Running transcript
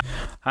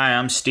Hi,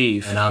 I'm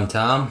Steve. And I'm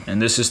Tom. And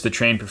this is the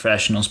Trained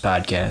Professionals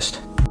Podcast.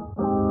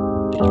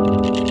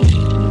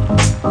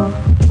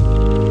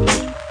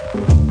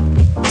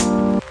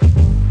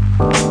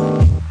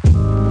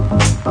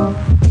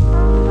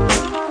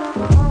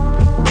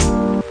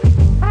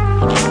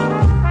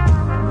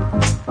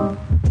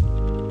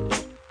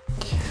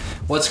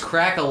 What's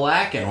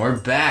crack-a-lackin'? We're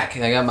back.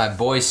 I got my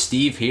boy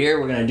Steve here.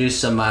 We're going to do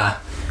some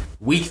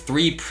Week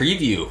 3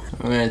 preview.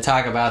 We're going to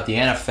talk about the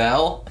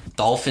NFL,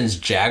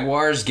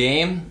 Dolphins-Jaguars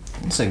game.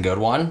 It's a good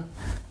one.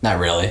 Not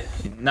really.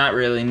 Not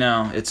really,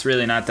 no. It's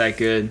really not that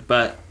good,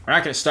 but we're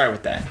not going to start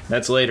with that.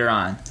 That's later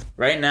on.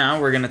 Right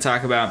now, we're going to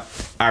talk about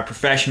our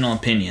professional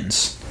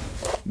opinions,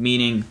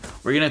 meaning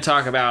we're going to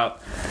talk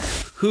about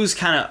who's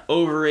kind of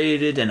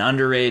overrated and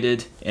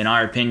underrated in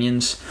our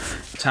opinions.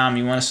 Tom,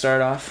 you want to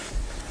start off?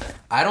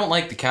 I don't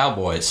like the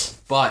Cowboys,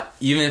 but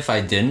even if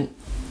I didn't,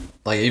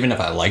 even if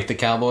I liked the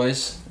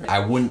Cowboys, I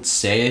wouldn't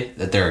say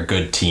that they're a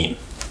good team.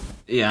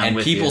 Yeah, and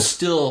people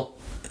still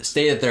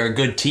say that they're a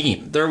good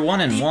team. They're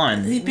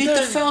 1-1. They beat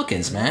the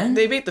Falcons, man.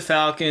 They beat the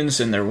Falcons,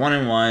 and they're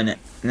 1-1. And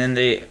then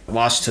they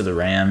lost to the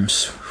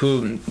Rams,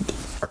 who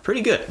are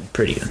pretty good.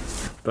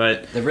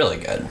 But they're really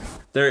good.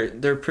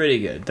 They're pretty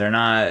good. They're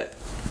not.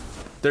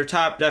 They're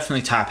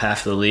definitely top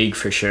half of the league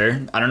for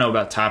sure. I don't know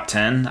about top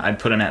 10. I'd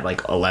put them at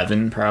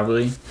 11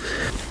 probably.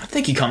 I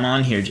think you come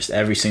on here just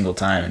every single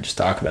time and just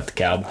talk about the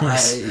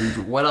Cowboys.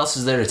 What else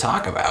is there to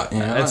talk about? You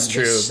know? That's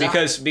true.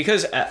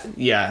 Because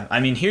I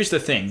mean, here's the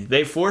thing.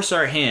 They force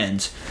our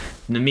hands,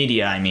 the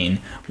media,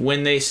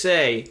 when they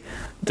say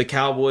the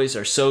Cowboys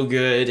are so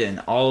good and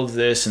all of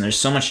this and there's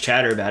so much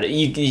chatter about it,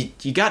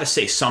 you got to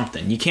say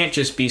something. You can't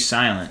just be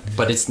silent.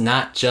 But it's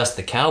not just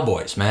the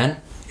Cowboys,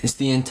 man. It's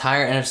the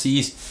entire NFC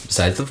East,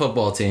 besides the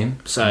football team.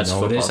 Nobody's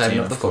hyping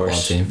up the football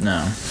team.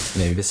 No.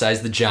 Maybe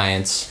besides the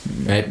Giants,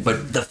 right?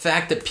 But the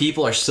fact that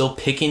people are still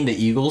picking the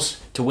Eagles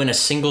to win a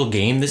single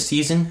game this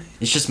season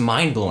is just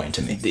mind-blowing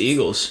to me. The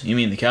Eagles? You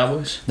mean the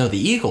Cowboys? No, the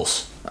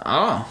Eagles.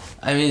 Oh.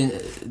 I mean,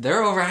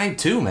 they're overhyped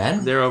too,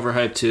 man. They're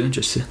overhyped too.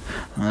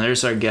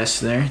 There's our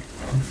guest there.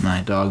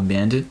 My dog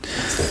Bandit.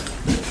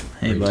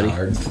 Hey,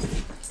 Retard. buddy.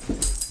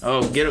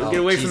 Oh, get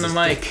away from the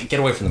mic. Get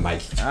away from the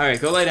mic. All right,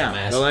 go lie down.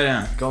 Go lie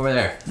down. Go over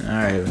there. All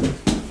right.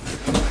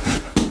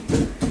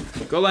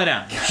 Go lie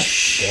down.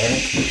 Shh. Damn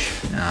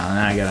it.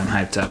 Now I got him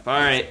hyped up. All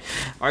right,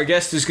 our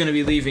guest is going to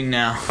be leaving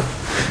now.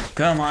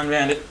 Come on,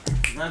 Bandit.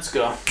 Let's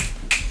go.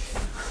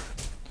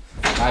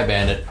 Hi,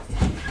 Bandit.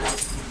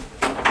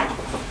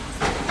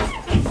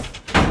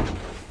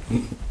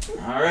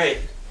 All right.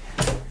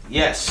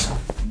 Yes,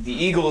 the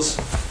Eagles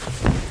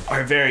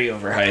are very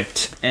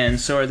overhyped, and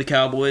so are the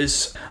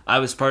Cowboys. I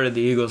was part of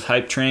the Eagles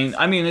hype train.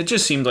 I mean, it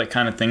just seemed like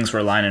kind of things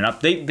were lining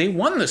up. They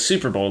won the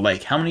Super Bowl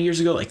how many years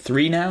ago?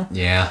 3 now?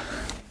 Yeah.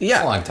 Yeah.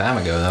 It's a long time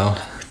ago, though.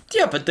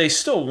 Yeah, but they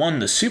still won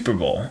the Super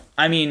Bowl.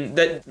 I mean,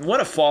 what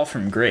a fall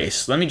from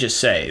grace. Let me just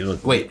say.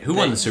 Wait, who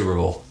won the Super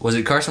Bowl? Was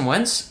it Carson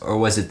Wentz, or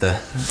was it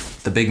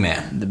the big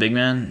man? The big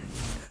man?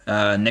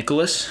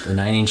 Nicholas? The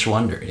 9-inch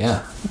wonder,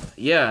 yeah.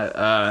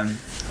 Yeah,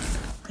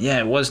 yeah,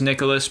 it was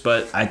Nicholas,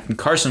 but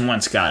Carson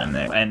Wentz got him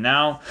there. And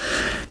now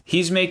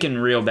he's making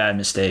real bad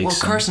mistakes. Well,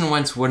 Carson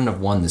Wentz wouldn't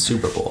have won the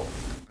Super Bowl.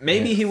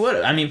 Maybe he would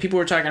have. I mean, people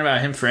were talking about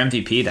him for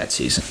MVP that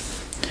season.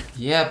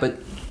 Yeah, but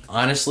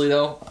honestly,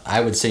 though, I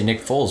would say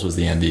Nick Foles was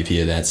the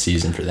MVP of that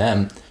season for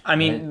them. I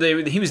mean,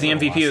 he was the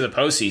MVP of the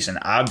postseason,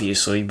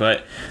 obviously,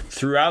 but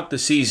throughout the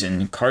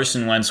season,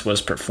 Carson Wentz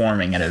was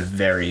performing at a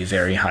very,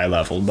 very high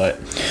level. But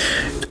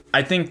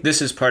I think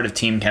this is part of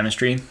team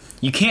chemistry.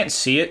 You can't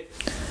see it.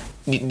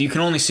 You can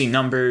only see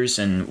numbers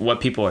and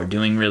what people are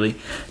doing, really.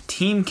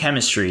 Team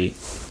chemistry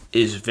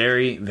is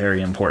very,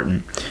 very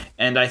important.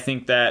 And I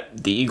think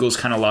that the Eagles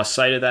kind of lost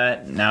sight of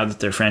that now that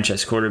their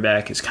franchise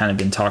quarterback has kind of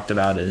been talked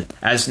about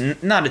as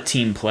not a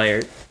team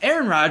player.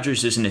 Aaron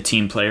Rodgers isn't a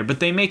team player, but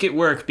they make it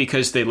work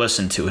because they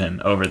listen to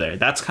him over there.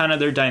 That's kind of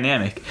their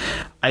dynamic.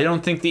 I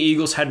don't think the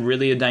Eagles had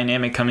really a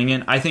dynamic coming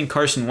in. I think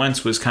Carson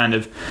Wentz was kind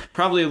of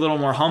probably a little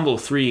more humble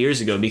 3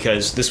 years ago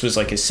because this was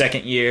his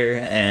second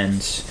year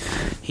and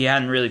he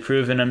hadn't really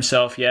proven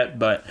himself yet.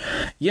 But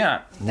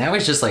yeah. Now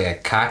he's just a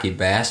cocky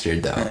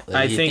bastard, though.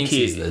 I think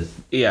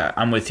yeah,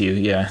 I'm with you.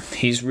 Yeah.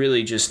 He's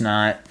really just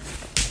not.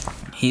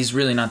 He's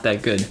really not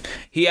that good.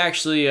 He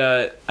actually,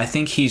 I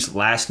think he's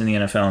last in the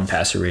NFL in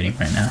passer rating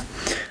right now.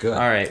 Good.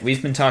 All right,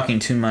 we've been talking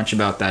too much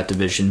about that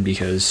division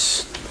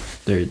because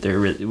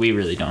we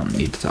really don't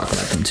need to talk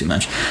about them too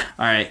much.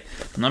 All right,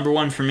 number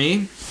 1 for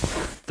me,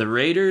 the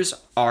Raiders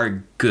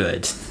are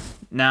good.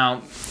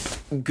 Now,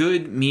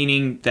 good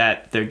meaning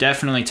that they're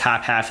definitely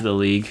top half of the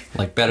league.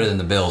 Better than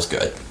the Bills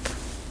good.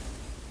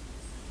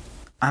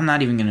 I'm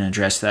not even going to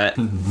address that.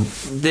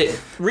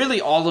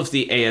 Really, all of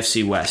the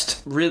AFC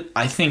West,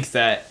 I think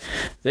that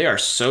they are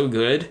so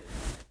good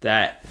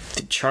that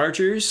the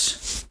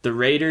Chargers, the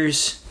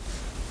Raiders,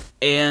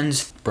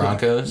 And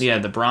Broncos? Yeah,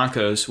 the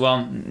Broncos.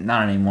 Well,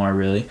 not anymore,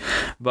 really.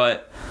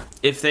 But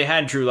if they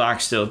had Drew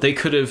Lock still, they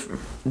could have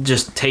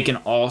just taken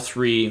all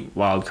 3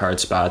 wild card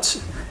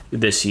spots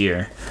this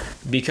year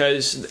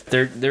because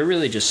they're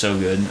really just so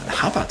good.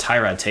 How about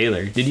Tyrod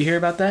Taylor? Did you hear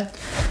about that?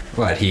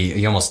 What,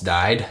 he almost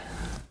died?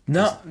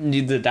 No,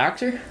 the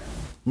doctor?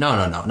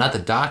 No, not the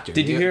doctor.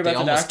 Did you hear about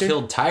the doctor? They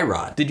almost killed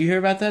Tyrod. Did you hear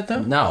about that,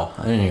 though? No,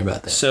 I didn't hear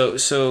about that. So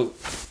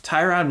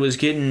Tyrod was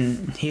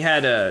he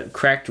had a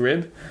cracked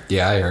rib.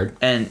 Yeah, I heard.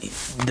 And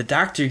the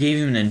doctor gave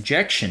him an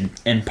injection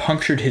and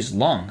punctured his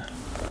lung.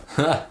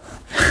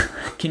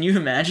 Can you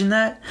imagine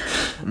that?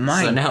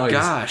 My So now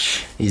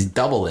gosh. He's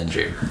double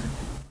injured.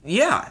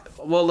 Yeah.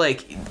 Well,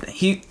 like,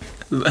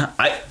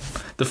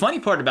 the funny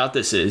part about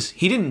this is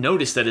he didn't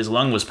notice that his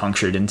lung was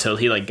punctured until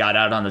he like got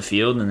out on the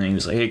field, and then he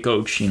was like, "Hey,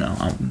 coach,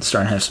 I'm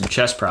starting to have some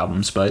chest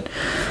problems." But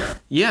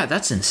yeah,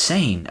 that's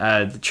insane.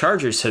 The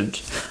Chargers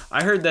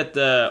I heard that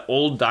the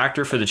old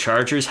doctor for the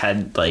Chargers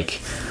had like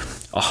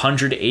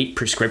 108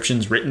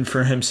 prescriptions written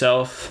for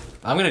himself.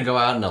 I'm gonna go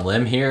out on a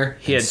limb here.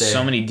 He had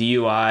so many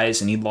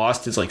DUIs, and he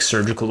lost his like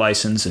surgical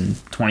license in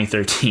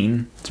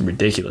 2013. It's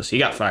ridiculous. He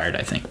got fired,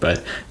 I think,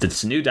 but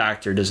this new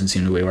doctor doesn't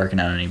seem to be working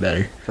out any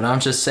better. But I'm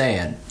just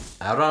saying,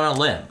 out on a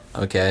limb,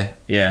 okay?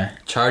 Yeah.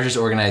 Chargers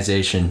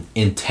organization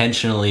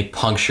intentionally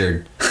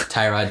punctured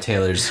Tyrod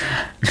Taylor's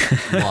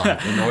lung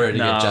in order to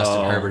get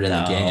Justin Herbert in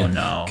the game.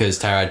 No. Because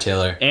Tyrod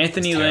Taylor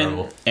Anthony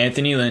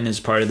Lynn is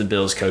part of the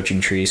Bills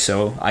coaching tree,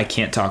 so I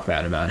can't talk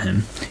bad about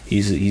him.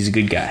 He's a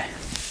good guy.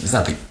 He's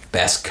not the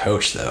best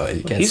coach, though.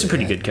 He's a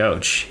pretty good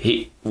coach.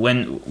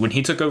 When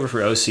he took over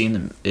for OC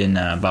in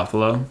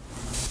Buffalo,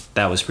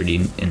 that was pretty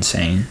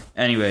insane.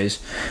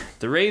 Anyways,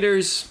 the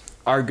Raiders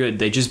are good.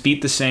 They just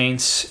beat the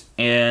Saints,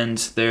 and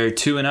they're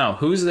 2-0.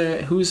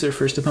 Who's their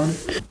first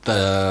opponent?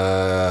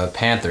 The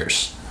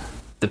Panthers.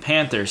 The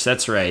Panthers,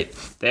 that's right.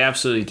 They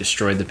absolutely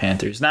destroyed the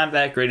Panthers. Not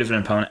that great of an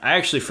opponent. I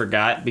actually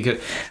forgot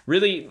because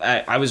really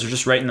I was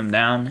just writing them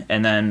down,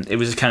 and then it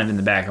was kind of in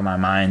the back of my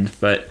mind,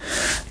 but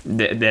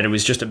that it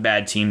was just a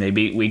bad team. They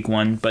beat week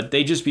 1, but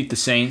they just beat the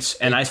Saints,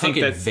 and I think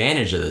that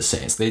advantage of the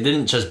Saints. They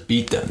didn't just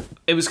beat them.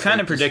 It was kind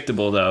of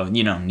predictable, though.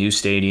 New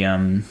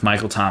stadium.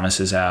 Michael Thomas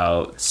is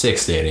out. Sick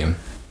stadium.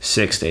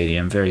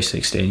 Very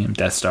sick stadium.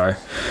 Death Star.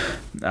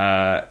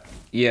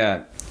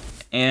 Yeah,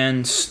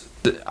 and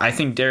I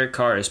think Derek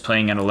Carr is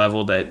playing at a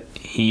level that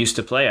he used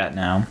to play at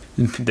now.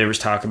 There was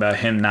talk about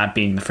him not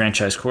being the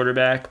franchise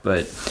quarterback,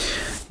 but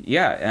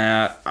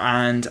yeah,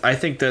 and I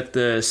think that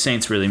the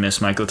Saints really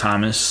miss Michael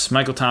Thomas.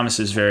 Michael Thomas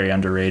is very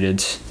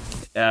underrated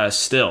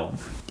still.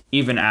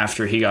 Even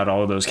after he got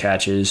all of those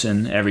catches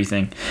and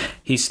everything,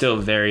 he's still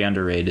very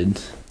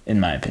underrated, in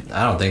my opinion.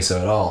 I don't think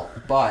so at all.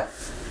 But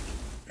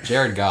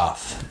Jared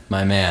Goff,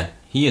 my man,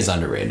 he is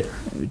underrated.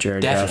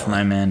 Jared Goff,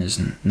 my man,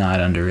 is not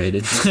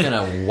underrated. He's going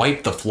to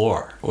wipe the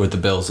floor with the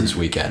Bills this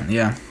weekend.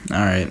 Yeah. All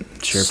right.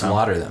 Sure.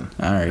 Slaughter them.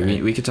 All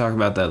right. We could talk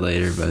about that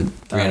later, but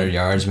 300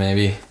 yards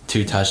maybe,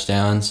 2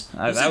 touchdowns.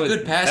 That's a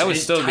good pass. That would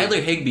still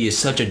Tyler Higbee is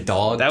such a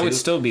dog. That would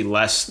still be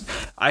less.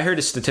 I heard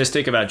a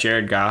statistic about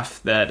Jared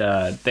Goff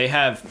that they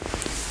have,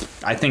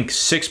 I think,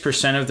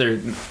 6% of their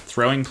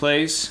throwing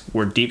plays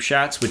were deep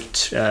shots,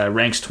 which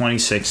ranks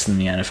 26th in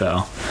the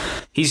NFL.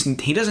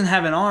 He doesn't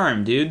have an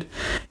arm, dude.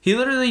 He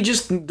literally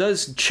just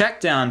does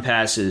check down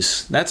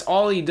passes. That's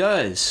all he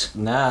does.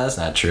 Nah, that's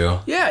not true.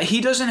 Yeah,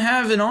 he doesn't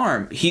have an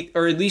arm.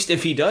 Or at least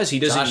if he does, he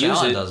doesn't Josh use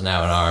Allen it. Doesn't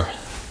have an arm.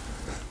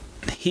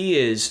 He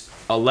is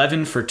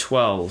 11 for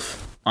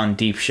 12 on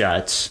deep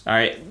shots. All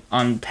right,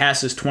 on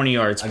passes 20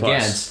 yards plus.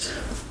 Against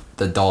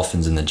the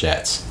Dolphins and the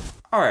Jets.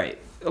 All right,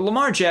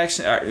 Lamar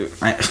Jackson.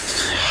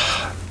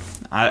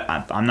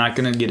 I'm not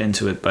gonna get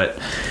into it, but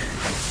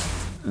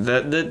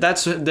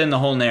that's then the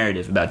whole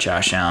narrative about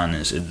Josh Allen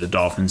is the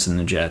Dolphins and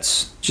the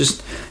Jets.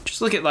 Just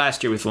look at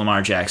last year with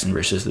Lamar Jackson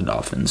versus the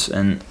Dolphins,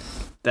 and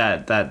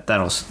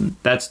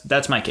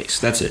that's my case.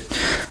 That's it.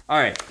 All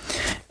right,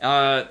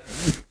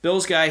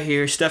 Bills guy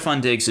here,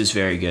 Stephon Diggs is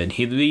very good.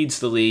 He leads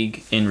the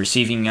league in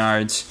receiving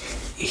yards.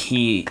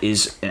 He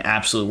is an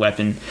absolute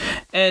weapon,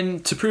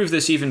 and to prove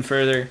this even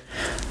further,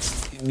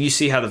 you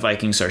see how the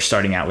Vikings are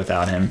starting out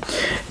without him.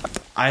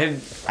 I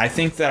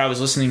think that I was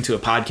listening to a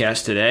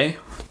podcast today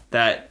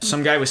that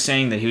some guy was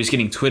saying that he was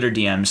getting Twitter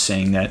DMs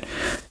saying that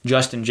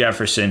Justin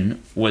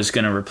Jefferson was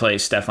going to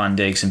replace Stephon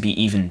Diggs and be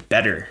even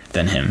better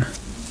than him.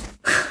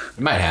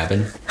 It might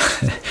happen.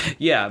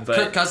 Yeah, but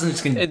Kirk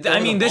Cousins can.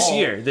 This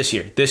year,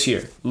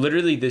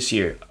 literally this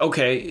year.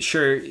 Okay,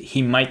 sure,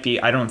 he might be.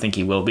 I don't think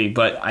he will be,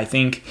 but I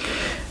think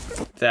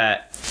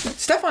that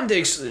Stephon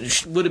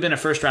Diggs would have been a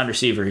first-round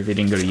receiver if he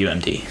didn't go to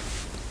UMD.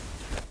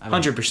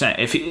 100%.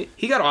 If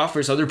he got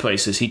offers other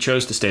places, he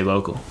chose to stay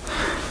local.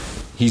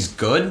 He's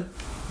good,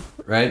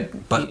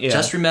 right? But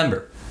just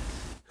remember,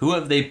 who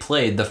have they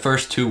played the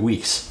first 2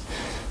 weeks?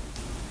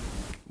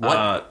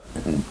 What?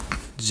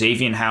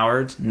 Xavier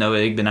Howard, Noah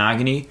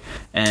Igbenogany,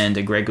 and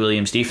a Greg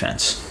Williams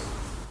defense.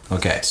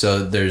 Okay,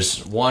 so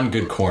there's one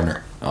good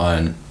corner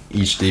on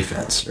each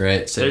defense,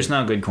 right? So There's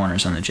no good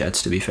corners on the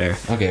Jets, to be fair.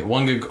 okay,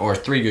 one good or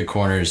three good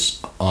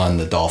corners on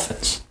the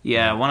Dolphins.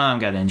 Yeah, one of them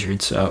got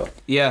injured, so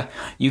yeah,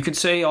 you could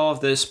say all of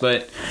this,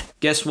 but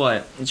guess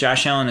what?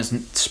 Josh Allen is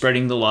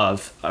spreading the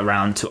love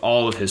around to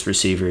all of his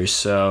receivers,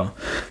 so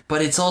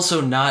But it's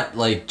also not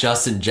like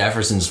Justin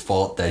Jefferson's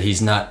fault that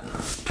he's not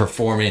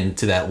performing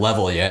to that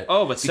level yet.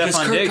 Oh, but because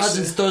Stephon Kirk Diggs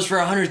Cousins throws for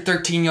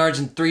 113 yards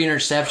and 3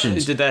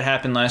 interceptions did that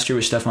happen last year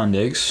with Stephon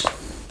Diggs?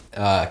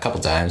 a couple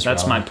times.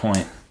 That's probably. my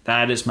point.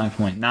 That is my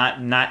point.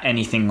 Not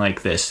anything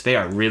like this. They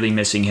are really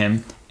missing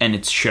him, and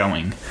it's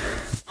showing.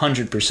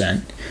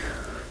 100%.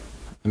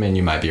 I mean,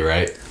 you might be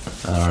right.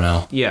 I don't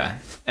know. Yeah,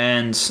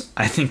 and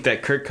I think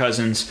that Kirk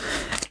Cousins,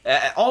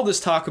 all this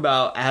talk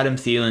about Adam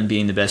Thielen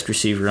being the best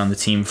receiver on the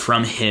team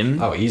from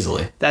him, Oh,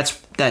 easily. that's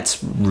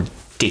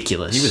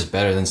ridiculous. He was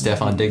better than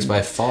Stephon Diggs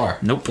by far.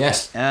 Nope.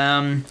 Yes.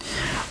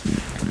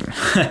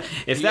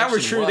 If He that were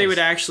actually true, they was.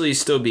 would actually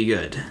still be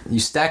good. You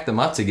stack them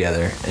up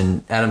together,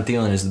 and Adam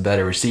Thielen is the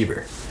better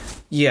receiver.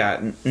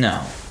 Yeah,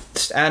 no.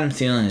 Adam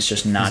Thielen is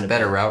just not He's a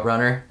better route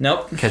runner.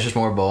 Nope. Catches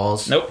more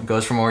balls. Nope.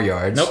 Goes for more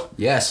yards. Nope.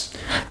 Yes.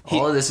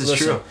 All of this is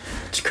Listen, true.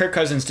 Kirk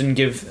Cousins didn't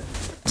give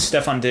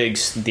Stephon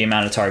Diggs the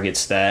amount of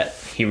targets that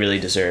he really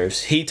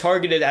deserves. He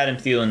targeted Adam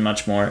Thielen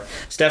much more.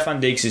 Stephon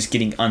Diggs is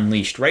getting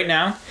unleashed. Right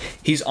now,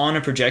 he's on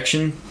a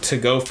projection to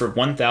go for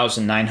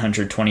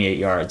 1,928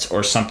 yards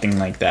or something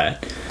like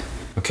that.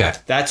 Okay.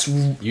 That's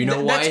You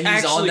know why that's he's on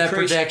actually that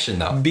crazy. projection,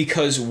 though?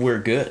 Because we're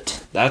good.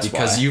 That's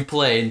Because why. you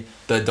played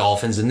the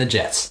Dolphins and the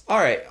Jets. All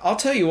right, I'll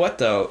tell you what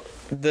though.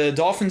 The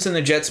Dolphins and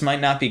the Jets might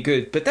not be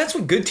good, but that's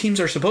what good teams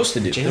are supposed to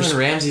do. Jalen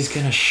Ramsey's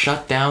going to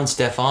shut down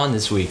Stephon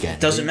this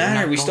weekend. Doesn't They're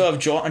matter. not We going-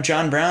 still have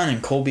John Brown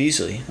and Cole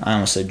Beasley. I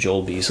almost said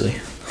Joel Beasley.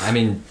 I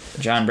mean,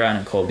 John Brown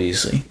and Cole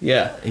Beasley.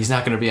 Yeah. he's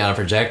not going to be on a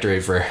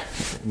trajectory for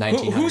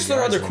 1900 Who's their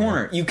yards other anymore.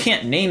 corner? You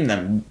can't name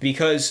them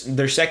because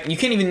they're second. You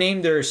can't even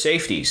name their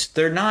safeties.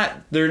 They're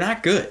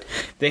not good.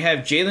 They have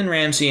Jalen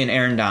Ramsey and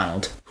Aaron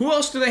Donald. Who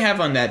else do they have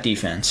on that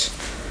defense?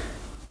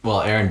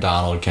 Well, Aaron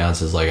Donald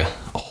counts as like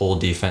a whole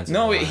defense.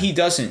 No, he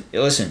doesn't.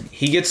 Listen,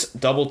 he gets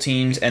double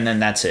teamed and then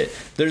that's it.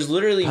 There's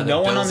literally The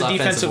no one on Bills' the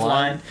defensive offensive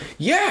line. line?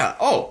 Yeah.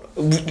 Oh,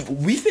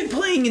 we've been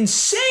playing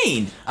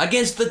insane.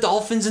 Against the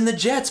Dolphins and the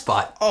Jets,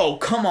 but Oh,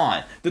 come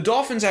on. The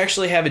Dolphins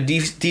actually have a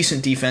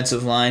decent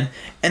defensive line,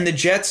 and the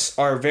Jets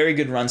are a very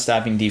good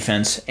run-stopping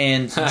defense,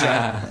 and,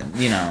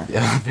 you know.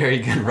 yeah, very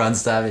good run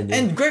stopping.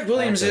 And Greg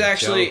Williams is That's a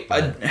actually joke,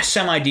 but- a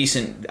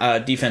semi-decent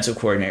defensive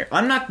coordinator.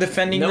 I'm not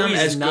defending No, them he's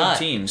as not.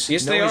 good teams.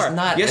 Yes, No, they he's are.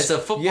 not. Yes, As a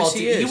football yes,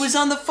 team, he is. he was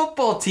on the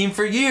football team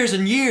for years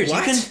and years.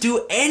 What? He couldn't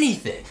do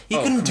anything. He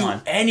Oh, couldn't come do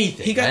on.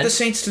 anything. He got man. the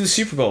Saints to the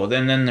Super Bowl.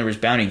 Then there was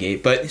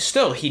Bountygate, but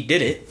still, he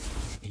did it.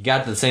 He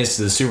got the Saints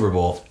to the Super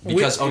Bowl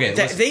because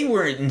listen, They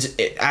were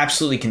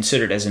absolutely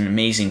considered as an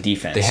amazing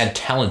defense. they had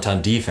talent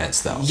on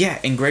defense though. Yeah,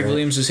 and Greg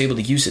Williams was able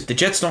to use it. The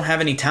Jets don't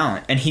have any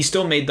talent, and he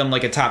still made them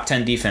like a top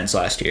 10 defense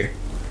last year.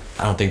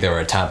 I don't think they were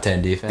a top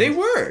 10 defense. They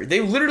were. They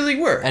literally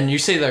were. And you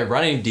say their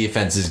running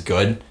defense is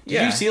good. Did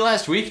Yeah. you see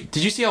last week?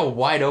 Did you see how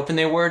wide open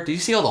they were? Did you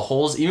see all the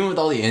holes, even with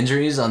all the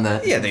injuries on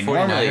the Yeah,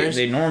 49ers?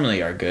 they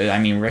normally are good. I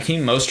mean,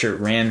 Raheem Mostert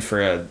ran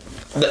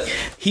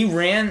he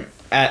ran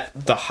at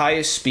the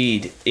highest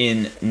speed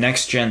in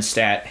next gen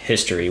stat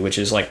history, which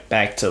is like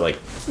back to like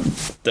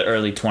the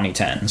early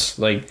 2010s.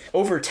 Like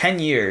over 10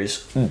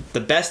 years, the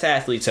best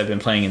athletes have been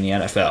playing in the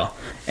NFL,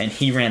 and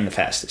he ran the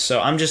fastest.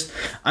 So I'm just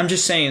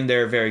saying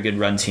they're a very good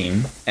run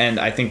team, and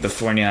I think the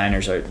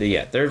 49ers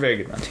they're a very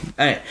good run team.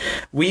 All right,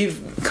 we've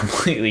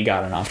completely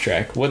gotten off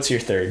track. What's your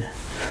third?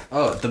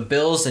 Oh, the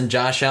Bills and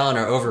Josh Allen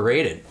are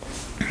overrated.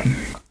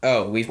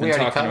 Oh, we've been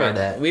already talking covered about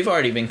that. We've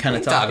already been kind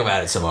of Talk talking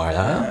about it some more,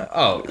 huh?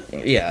 Oh,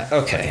 yeah.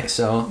 Okay.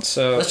 So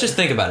let's just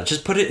think about it.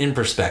 Just put it in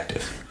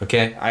perspective,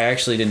 okay? I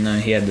actually didn't know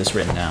he had this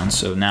written down,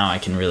 so now I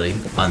can really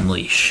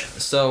unleash.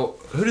 So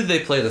who did they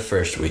play the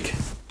first week?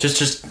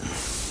 Just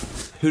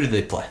who did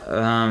they play?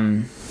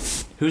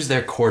 Who's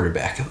their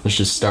quarterback? Let's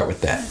just start with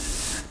that.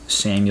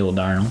 Samuel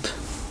Darnold,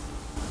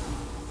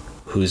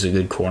 who's a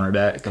good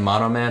cornerback. The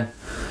Mono Man,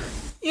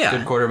 Yeah.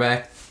 good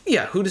quarterback.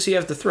 Yeah. Who does he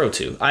have to throw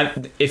to?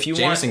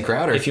 Jamison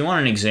Crowder. If you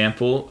want an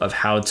example of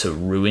how to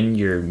ruin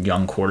your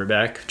young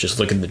quarterback, just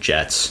look at the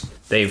Jets.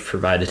 They've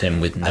provided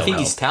him with no I think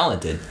help. he's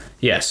talented,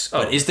 Yes.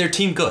 Oh, but is their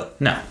team good?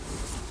 no.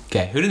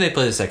 Okay, who did they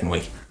play the second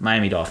week?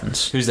 Miami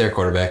Dolphins. Who's their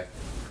quarterback?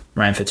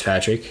 Ryan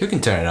Fitzpatrick. Who can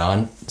turn it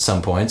on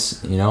some points,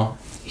 you know?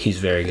 He's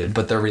very good.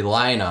 But they're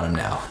relying on him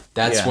now.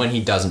 That's Yeah. when he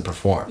doesn't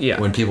perform. Yeah.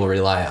 When people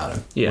rely on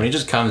him. Yeah. When he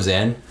just comes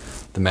in,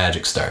 the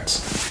magic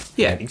starts.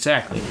 Yeah,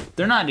 exactly.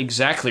 They're not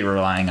exactly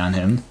relying on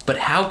him. But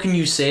how can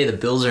you say the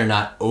Bills are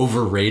not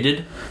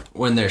overrated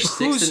when they're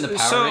sixth in the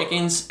power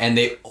rankings and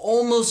they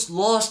almost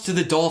lost to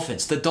the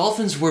Dolphins? The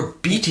Dolphins were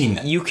beating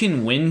them. You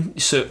can win.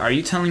 So, are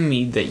you telling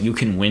me that you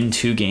can win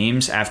 2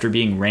 games after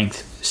being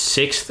ranked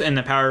 6th in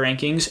the power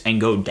rankings and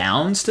go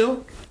down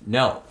still?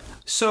 No.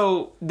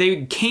 So,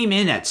 they came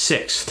in at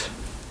 6th.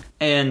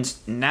 And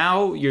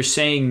now you're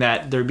saying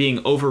that they're being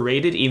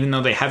overrated even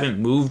though they haven't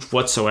moved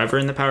whatsoever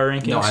in the power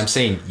rankings? No, I'm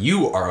saying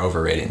you are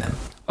overrating them.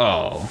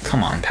 Oh,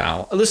 come on,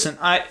 pal. Listen,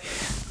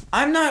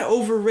 I'm not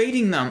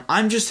overrating them.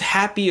 I'm just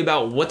happy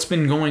about what's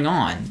been going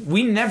on.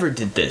 We never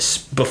did this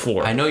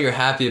before. I know you're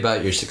happy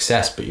about your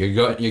success, but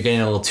you're getting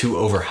a little too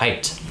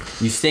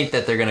overhyped. You think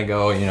that they're gonna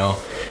go,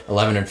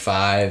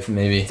 11-5,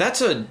 maybe.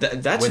 That's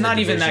not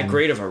even that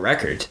great of a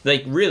record.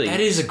 Like, really. That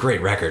is a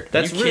great record.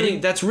 That's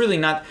really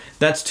not.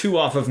 That's 2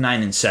 off of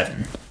 9 and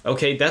 7.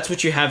 Okay, that's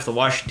what you have the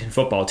Washington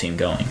football team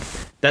going.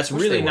 That's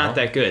really not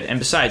that good. And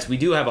besides, we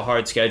do have a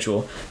hard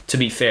schedule, to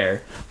be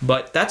fair.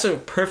 But that's a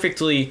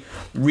perfectly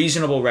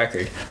reasonable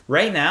record.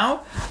 Right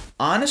now,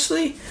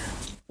 honestly,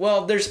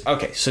 well,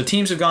 so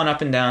teams have gone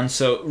up and down.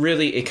 So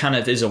really, it kind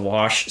of is a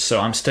wash. So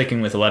I'm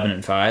sticking with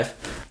 11-5. Okay.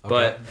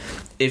 But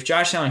if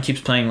Josh Allen keeps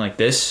playing like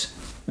this,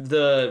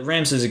 the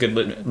Rams is a good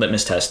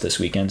litmus test this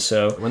weekend.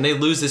 So when they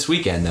lose this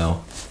weekend,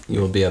 though,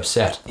 you will be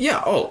upset.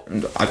 Yeah.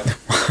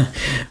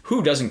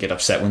 Who doesn't get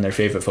upset when their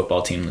favorite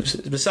football team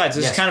loses? Besides,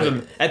 this is kind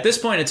of at this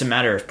point, it's a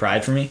matter of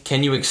pride for me.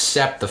 Can you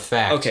accept the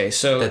fact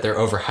that they're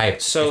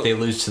overhyped if they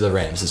lose to the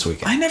Rams this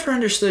weekend? I never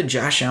understood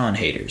Josh Allen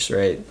haters,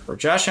 right? Or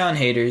Josh Allen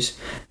haters,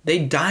 they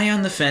die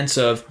on the fence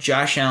of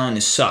Josh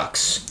Allen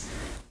sucks.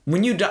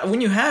 When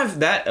you have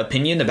that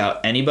opinion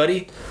about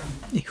anybody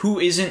who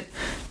isn't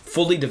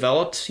fully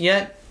developed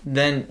yet,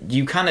 then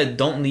you kind of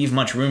don't leave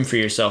much room for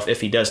yourself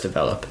if he does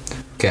develop.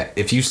 Okay,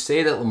 if you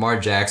say that Lamar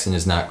Jackson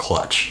is not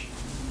clutch,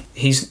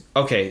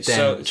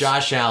 then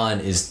Josh Allen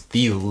is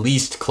the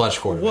least clutch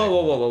quarterback.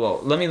 Whoa.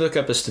 Let me look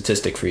up a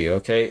statistic for you,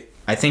 okay?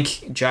 I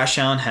think Josh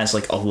Allen has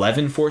like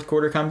 11 fourth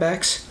quarter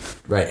comebacks.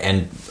 Right,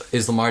 and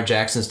is Lamar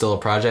Jackson still a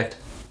project?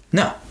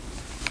 No.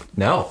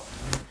 No,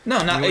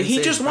 not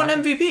he just won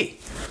MVP.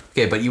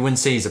 Okay, but you wouldn't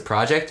say he's a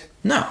project?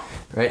 No.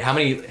 Right? How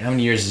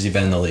many years has he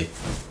been in the league?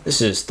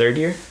 This is his 3rd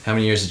year. How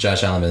many years has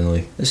Josh Allen been in the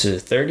league? This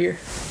is his 3rd year.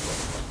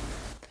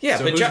 Yeah,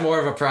 so who's more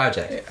of a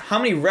project? How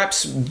many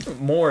reps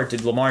more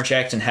did Lamar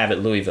Jackson have at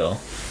Louisville?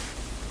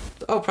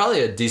 Oh,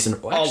 probably a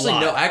decent.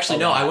 Actually,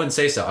 no. I wouldn't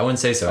say so.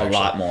 A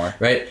lot more,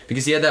 right?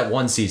 Because he had that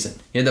one season.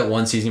 Where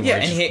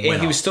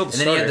he was still the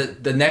starter. And then he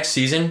had the next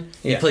season.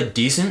 He played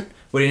decent,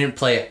 but he didn't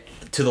play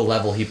to the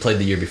level he played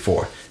the year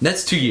before. And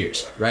that's 2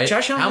 years, right?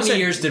 How many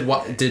years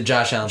did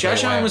Josh Allen play?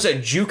 Josh Allen was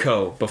at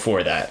JUCO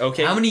before that.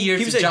 Okay. How many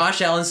years did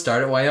Josh Allen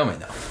start at Wyoming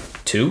though?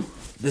 2.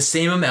 The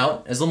same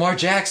amount as Lamar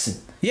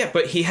Jackson. Yeah,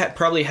 but he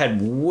probably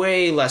had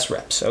way less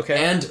reps,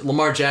 okay? And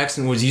Lamar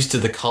Jackson was used to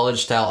the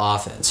college-style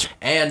offense.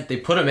 And they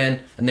put him in,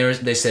 and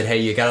they said, hey,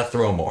 you got to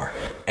throw more.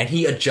 And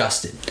he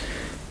adjusted.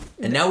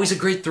 And now he's a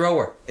great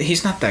thrower.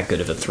 He's not that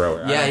good of a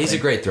thrower. Yeah, he's a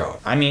great thrower.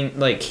 I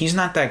mean, he's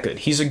not that good.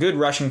 He's a good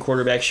rushing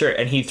quarterback, sure,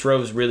 and he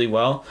throws really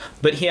well.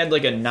 But he had a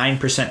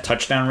 9%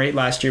 touchdown rate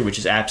last year, which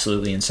is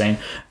absolutely insane.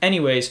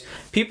 Anyways,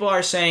 people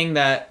are saying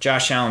that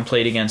Josh Allen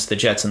played against the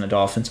Jets and the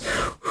Dolphins.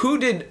 Who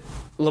did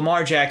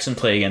Lamar Jackson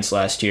play against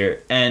last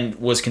year and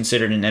was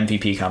considered in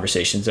MVP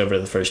conversations over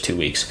the first 2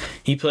 weeks?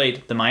 He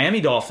played the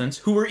Miami Dolphins,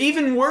 who were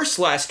even worse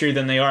last year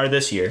than they are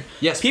this year.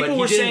 Yes, people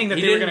were saying that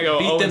they were going to go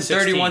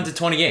 0-16. Beat them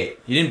 31-28.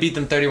 You didn't beat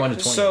them 31-20.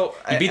 So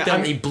he beat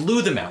them. He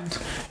blew them out.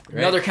 Right?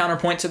 Another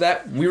counterpoint to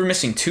that, we were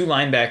missing 2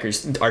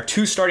 linebackers, our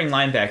 2 starting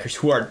linebackers,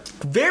 who are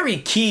very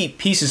key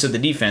pieces of the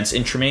defense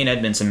in Tremaine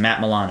Edmonds and Matt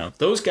Milano.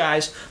 Those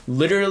guys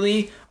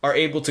literally are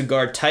able to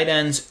guard tight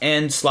ends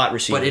and slot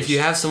receivers. But if you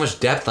have so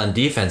much depth on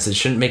defense, it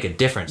shouldn't make a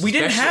difference. We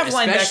didn't have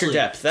linebacker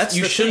depth. That's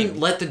you the shouldn't thing.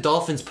 let the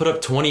Dolphins put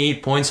up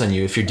 28 points on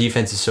you if your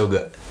defense is so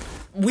good.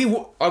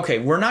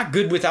 We're not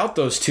good without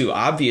those 2,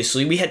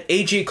 obviously. We had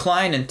A.J.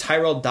 Klein and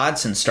Tyrell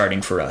Dodson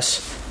starting for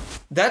us.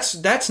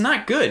 That's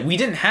not good. We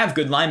didn't have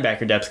good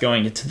linebacker depth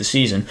going into the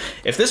season.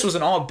 If this was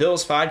an all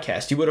Bills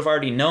podcast, you would have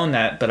already known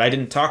that, but I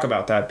didn't talk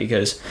about that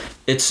because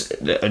it's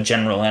a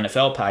general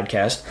NFL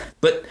podcast.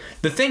 But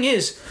the thing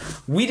is,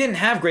 we didn't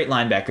have great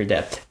linebacker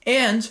depth.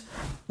 And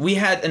we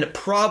had a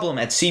problem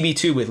at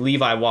CB2 with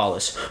Levi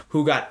Wallace,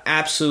 who got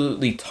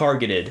absolutely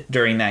targeted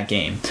during that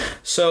game.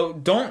 So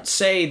don't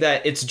say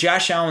that it's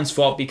Josh Allen's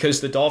fault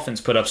because the Dolphins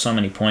put up so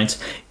many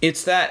points.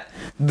 It's that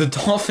the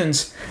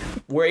Dolphins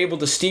were able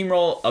to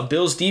steamroll a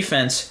Bills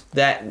defense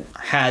that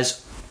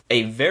has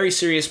a very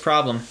serious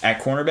problem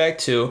at cornerback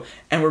too,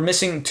 and we're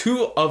missing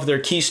 2 of their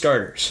key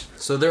starters.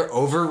 So they're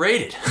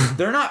overrated.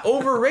 They're not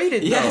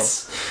overrated, though.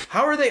 Yes.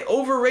 How are they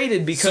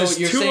overrated? Because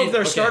 2 of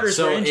their starters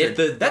were injured.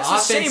 That's the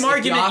same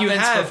argument you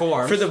have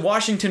for the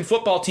Washington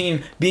football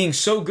team being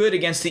so good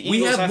against the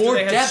Eagles after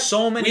they had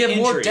so many injuries.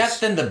 We have more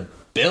depth than the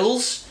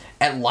Bills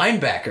at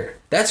linebacker.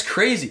 That's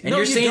crazy. And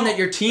you're saying that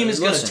your team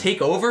is going to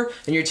take over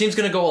and your team's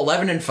going to go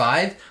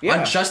 11-5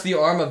 on just the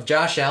arm of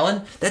Josh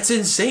Allen? That's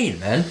insane,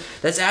 man.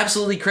 That's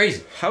absolutely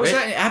crazy. How is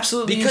that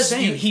absolutely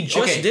insane? He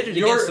just did it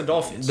against the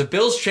Dolphins. The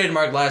Bills'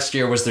 trademark last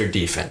year was their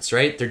defense,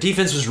 right? Their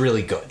defense was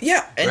really good.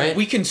 Yeah, and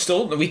we can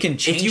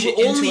change it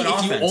into an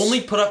offense. If you only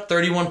put up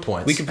 31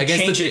 points, we can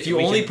change it. If you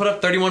only put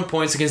up 31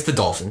 points against the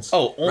Dolphins.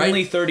 Oh,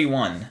 only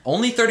 31.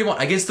 Only 31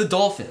 against the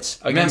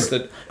Dolphins.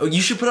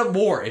 You should put up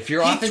more if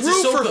your offense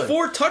is so good. He threw for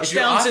 4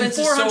 touchdowns and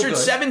is so good.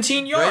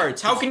 417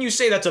 yards. Right? How can you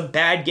say that's a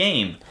bad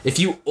game? If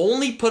you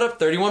only put up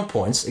 31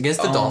 points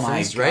against the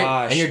Dolphins, my right?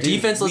 gosh, And your dude,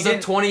 defense we lives up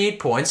didn't- 28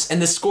 points,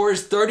 and the score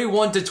is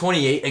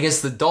 31-28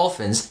 against the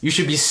Dolphins, you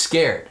should be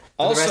scared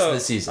for the rest of the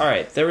season. All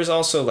right, there was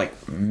also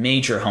like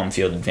major home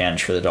field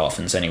advantage for the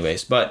Dolphins,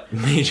 anyways. But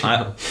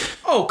Major.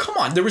 oh, come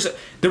on! There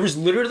was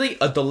literally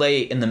a delay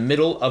in the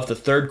middle of the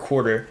third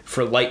quarter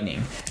for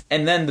lightning,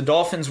 and then the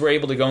Dolphins were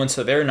able to go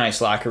into their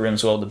nice locker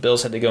rooms while the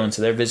Bills had to go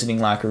into their visiting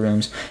locker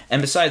rooms.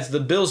 And besides, the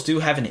Bills do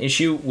have an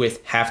issue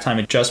with halftime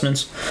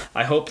adjustments.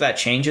 I hope that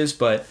changes,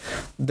 but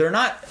they're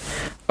not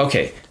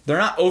okay. They're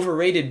not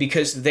overrated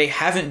because they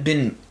haven't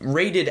been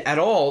rated at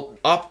all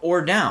up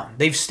or down.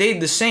 They've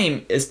stayed the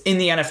same as in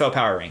the NFL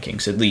power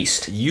rankings, at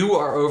least. You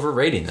are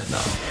overrating them,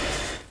 though.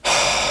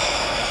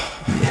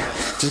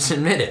 Just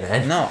admit it,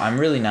 man. No, I'm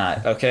really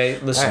not. Okay,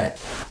 listen.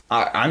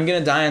 All right. I'm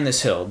gonna die on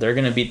this hill. They're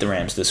gonna beat the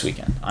Rams this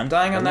weekend. I'm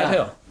dying on that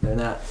hill. They're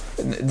not.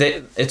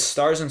 It's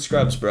stars and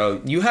scrubs,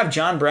 bro. You have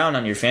John Brown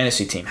on your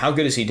fantasy team. How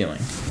good is he doing?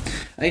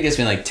 I think it's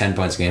been like 10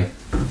 points a game.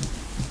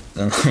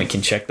 We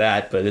can check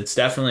that, but it's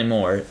definitely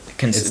more.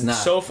 It's not.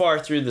 So far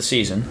through the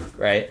season,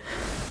 right?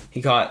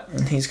 He's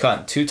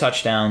caught 2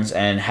 touchdowns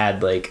and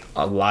had like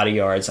a lot of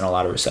yards and a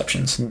lot of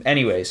receptions.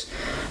 Anyways,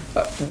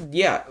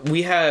 yeah,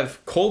 we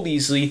have Cole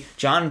Beasley,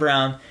 John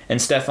Brown, and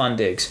Stephon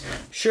Diggs.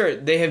 Sure,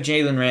 they have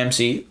Jalen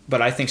Ramsey,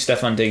 but I think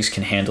Stephon Diggs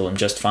can handle him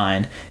just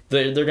fine.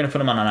 They're going to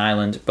put him on an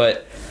island,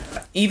 but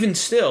even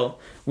still,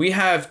 we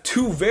have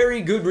 2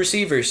 very good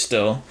receivers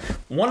still.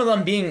 One of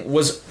them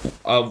was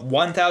a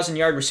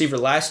 1,000-yard receiver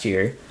last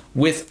year,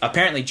 with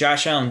apparently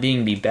Josh Allen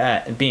being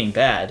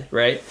bad,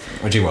 right?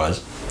 Which he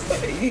was.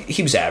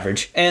 He was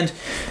average. And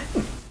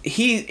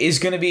he is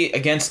going to be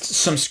against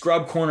some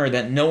scrub corner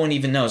that no one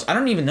even knows. I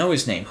don't even know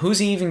his name. Who's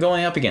he even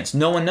going up against?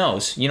 No one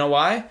knows. You know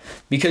why?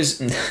 Because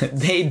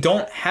they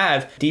don't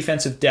have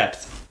defensive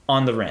depth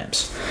on the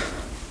Rams.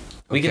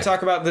 We can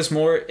talk about this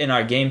more in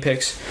our game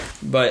picks,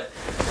 but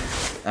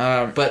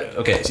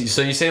okay,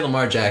 so you say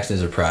Lamar Jackson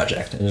is a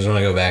project. I just want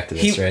to go back to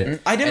this, right?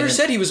 I never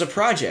said he was a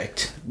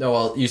project. No,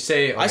 well, you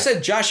say... Okay. I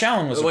said Josh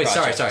Allen was a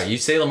project. Sorry. You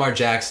say Lamar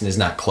Jackson is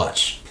not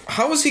clutch.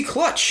 How is he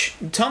clutch?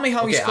 Tell me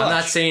how he's clutch. I'm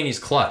not saying he's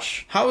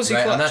clutch. How is he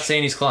clutch? I'm not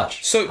saying he's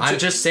clutch. So I'm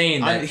just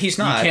saying that he's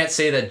not. You can't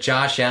say that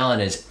Josh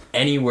Allen is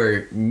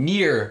anywhere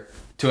near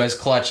to as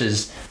clutch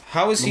as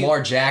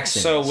Lamar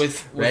Jackson. So is,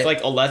 with right?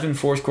 like 11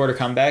 fourth quarter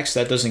comebacks,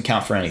 that doesn't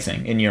count for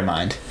anything in your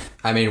mind.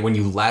 I mean, when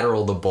you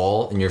lateral the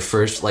ball in your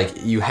first,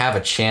 you have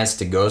a chance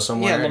to go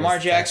somewhere. Yeah, Lamar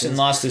Jackson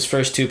lost his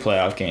first 2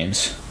 playoff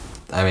games.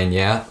 I mean,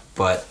 yeah,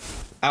 but...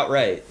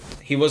 outright.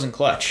 He wasn't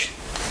clutch.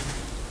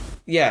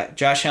 Yeah,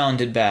 Josh Allen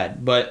did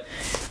bad, but...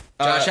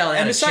 Josh Allen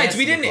had and besides,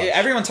 we didn't.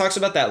 Everyone talks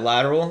about that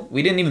lateral.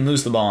 We didn't even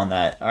lose the ball on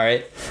that. All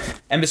right.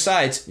 And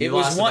besides, it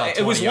was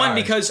one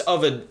because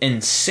of an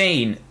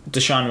insane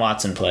Deshaun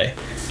Watson play.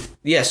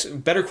 Yes,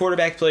 better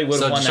quarterback play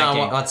would have won that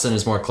game. Deshaun Watson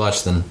is more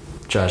clutch than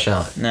Josh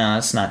Allen. No,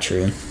 that's not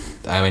true.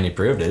 I mean, he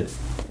proved it.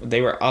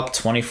 They were up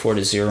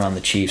 24-0 on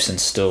the Chiefs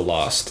and still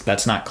lost.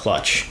 That's not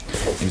clutch.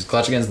 He was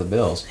clutch against the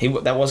Bills.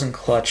 That wasn't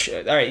clutch.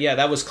 All right, yeah,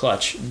 that was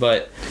clutch,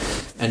 but...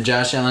 And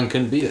Josh Allen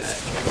couldn't be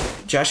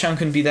that. Josh Allen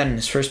couldn't be that in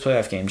his first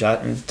playoff game.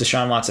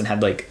 Deshaun Watson had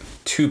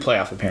 2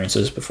 playoff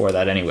appearances before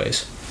that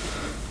anyways.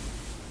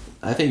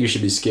 I think you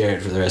should be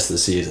scared for the rest of the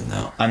season,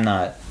 though. I'm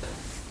not.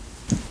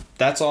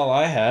 That's all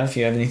I have.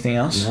 You have anything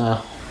else?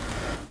 No.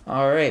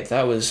 All right,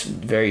 that was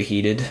very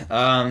heated.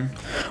 We're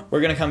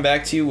going to come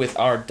back to you with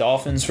our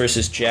Dolphins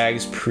versus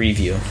Jags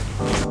preview.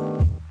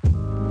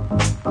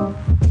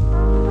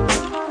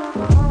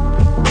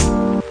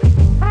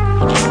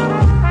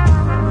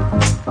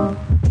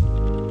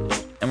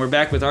 And we're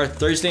back with our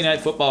Thursday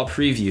Night Football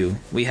preview.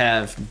 We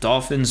have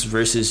Dolphins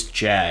versus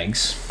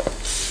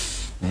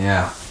Jags.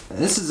 Yeah.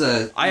 This is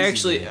I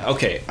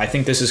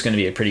think this is going to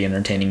be a pretty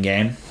entertaining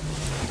game.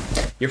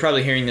 You're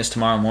probably hearing this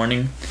tomorrow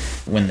morning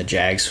when the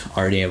Jags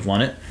already have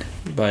won it.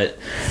 But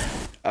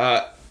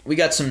we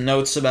got some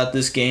notes about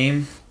this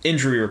game.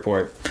 Injury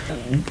report.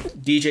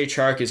 DJ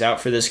Chark is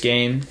out for this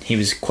game. He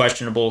was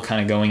questionable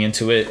kind of going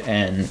into it,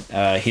 and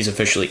he's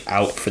officially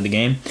out for the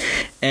game.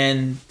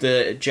 And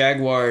the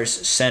Jaguars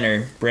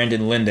center,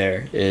 Brandon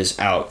Linder, is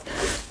out.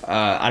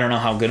 I don't know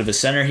how good of a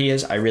center he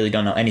is. I really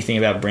don't know anything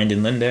about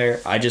Brandon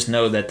Linder. I just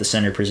know that the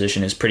center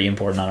position is pretty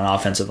important on an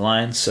offensive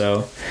line.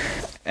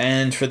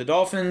 And for the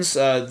Dolphins,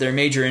 their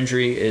major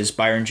injury is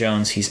Byron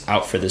Jones. He's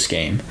out for this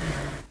game.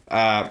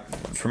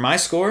 For my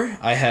score,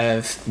 I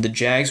have the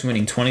Jags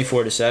winning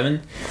 24-7.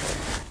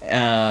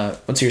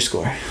 What's your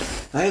score?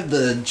 I have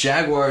the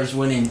Jaguars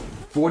winning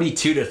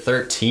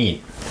 42-13.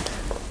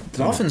 The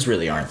Dolphins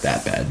really aren't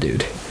that bad,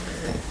 dude.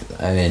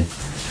 I mean,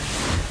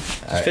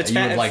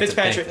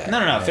 Fitzpatrick.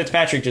 No.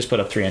 Fitzpatrick just put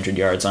up 300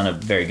 yards on a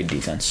very good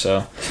defense.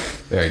 So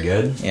very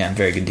good. Yeah,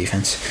 very good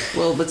defense.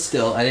 Well, but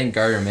still, I think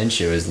Gardner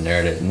Minshew is the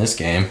narrative in this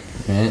game.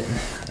 Right?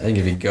 I think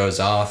if he goes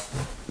off,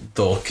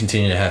 they'll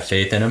continue to have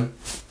faith in him.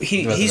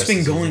 He's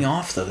been going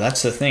off though.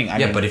 That's the thing.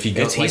 But if he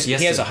goes, he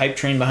has a hype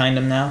train behind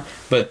him now.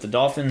 But the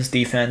Dolphins'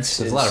 defense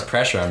there's a lot of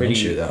pressure on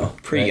Minshew though.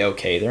 Pretty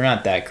okay. They're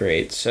not that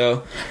great.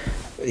 So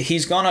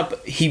he's gone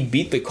up. He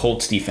beat the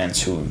Colts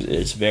defense, who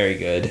is very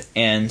good,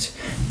 and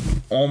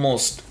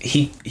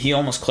he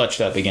almost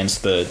clutched up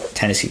against the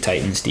Tennessee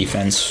Titans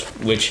defense,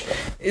 which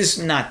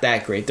is not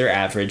that great. They're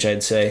average,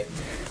 I'd say,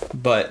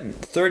 but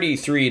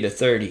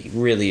 33-30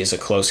 really is a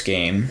close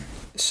game.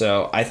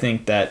 So I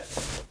think that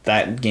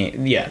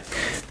game,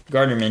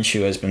 Gardner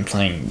Minshew has been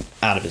playing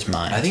out of his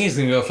mind. I think he's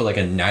gonna go for like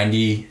a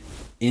 90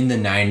 in the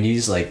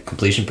 90s, like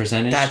completion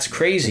percentage. That's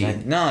crazy.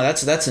 No,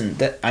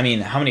 I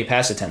mean, how many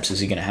pass attempts is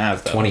he gonna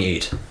have though?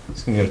 28.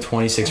 He's gonna go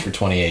 26 for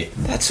 28.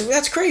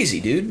 That's crazy,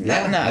 dude.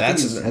 Yeah, I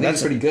think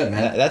that's pretty good,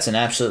 man. That's an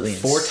absolutely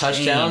 4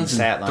 touchdowns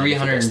and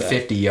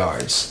 350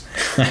 yards.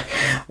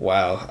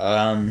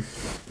 Wow.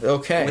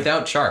 Okay.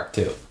 Without Chark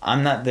too.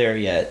 I'm not there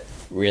yet.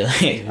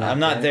 Really, I'm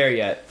not there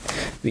yet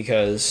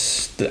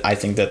because I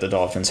think that the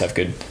Dolphins have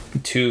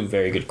two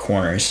very good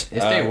corners.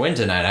 If they win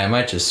tonight, I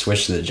might just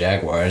switch to the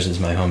Jaguars as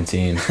my home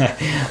team.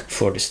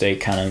 Florida State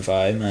kind of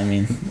vibe. I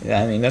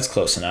mean that's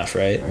close enough,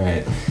 right?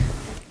 Right.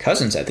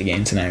 Cousins at the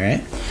game tonight,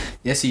 right?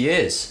 Yes, he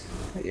is.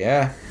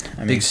 Yeah,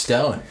 Big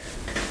Stone.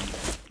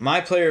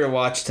 My player to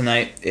watch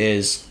tonight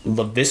is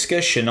Laviska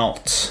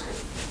Shenault.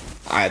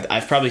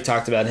 I've probably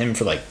talked about him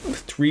for like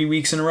 3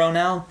 weeks in a row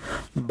now,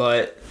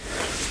 but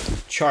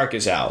Chark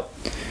is out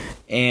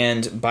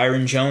and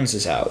Byron Jones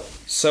is out.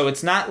 So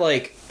it's not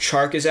like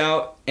Chark is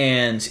out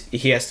and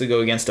he has to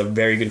go against a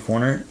very good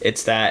corner.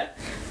 It's that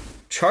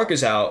Chark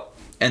is out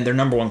and their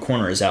number one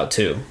corner is out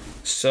too.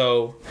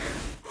 So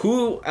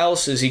who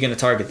else is he going to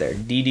target there?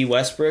 D.D.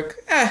 Westbrook?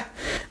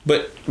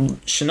 But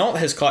Shenault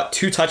has caught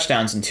 2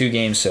 touchdowns in 2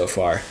 games so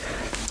far.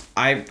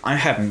 I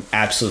have him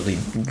absolutely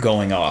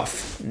going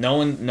off. No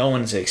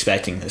one's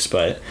expecting this,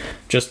 but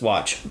just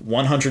watch.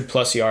 100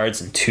 plus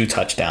yards and 2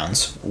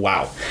 touchdowns.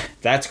 Wow.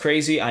 That's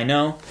crazy, I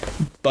know.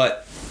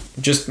 But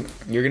just,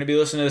 you're going to be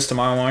listening to this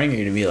tomorrow morning, you're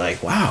going to be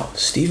like, wow,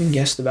 Steven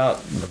guessed about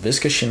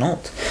Laviska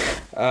Shenault.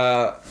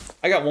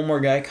 I got one more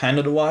guy kind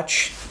of to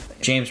watch.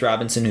 James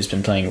Robinson, who's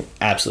been playing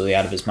absolutely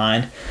out of his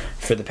mind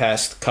for the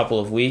past couple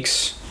of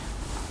weeks.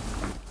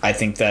 I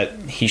think that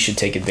he should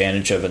take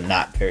advantage of a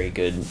not very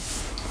good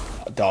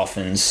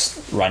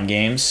Dolphins run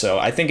games. So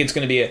I think it's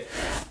going to be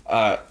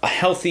a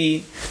healthy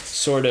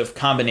sort of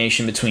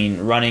combination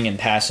between running and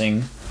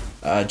passing.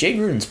 Jay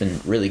Gruden's been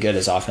really good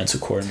as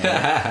offensive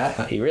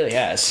coordinator. He really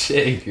has.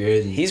 Jay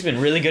Gruden. He's been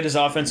really good as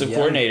offensive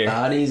coordinator.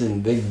 Bodies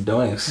and big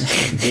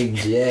doinks. Big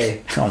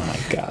J. Oh my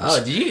gosh.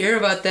 Oh, did you hear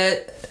about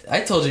that?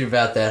 I told you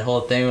about that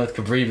whole thing with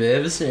Capri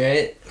Bibbs,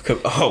 right?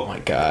 Oh my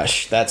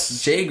gosh.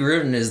 That's Jay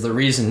Gruden is the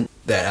reason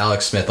that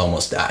Alex Smith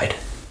almost died.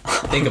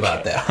 Think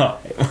about that.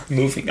 Right,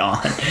 moving on.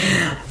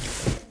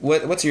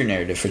 What's your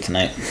narrative for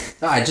tonight?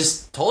 I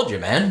just told you,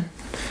 man.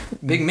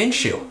 Big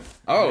Minshew.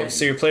 Oh,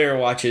 so your player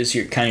watches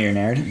your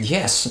narrative?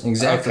 Yes,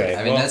 exactly. Okay,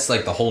 I mean, that's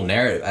like the whole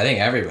narrative. I think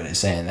everybody's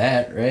saying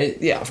that,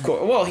 right? Yeah, of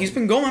course. Well, he's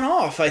been going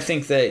off. I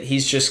think that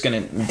he's just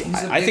gonna.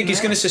 I think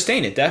he's gonna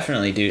sustain it.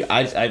 Definitely, dude.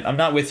 I'm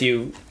not with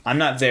you. I'm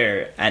not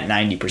there at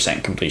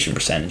 90% completion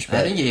percentage. But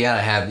I think you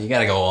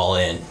gotta go all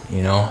in.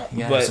 You know, you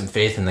gotta have some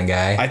faith in the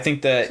guy. I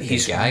think that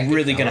he's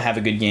really gonna have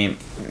a good game.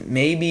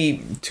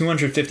 Maybe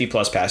 250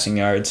 plus passing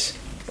yards.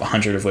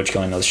 100 of which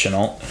going to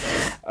Shenault.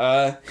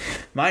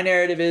 My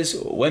narrative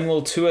is, when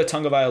will Tua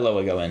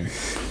Tagovailoa go in?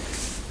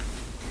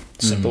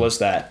 Simple as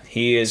that.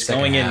 He is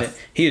going in.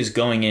 He is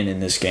going in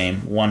this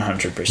game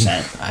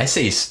 100%. I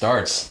say he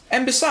starts.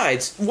 And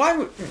besides,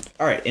 all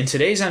right, in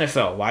today's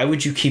NFL, why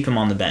would you keep him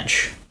on the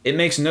bench? It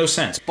makes no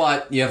sense.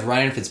 But you have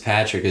Ryan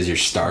Fitzpatrick as your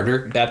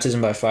starter. Baptism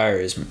by fire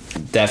is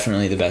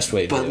definitely the best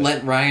way to do it. But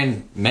let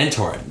Ryan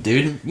mentor him,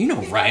 dude. You know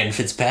Ryan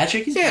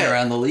Fitzpatrick. He's been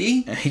around the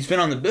league. He's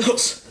been on the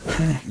Bills.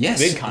 Yes.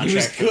 Big contract. He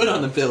was good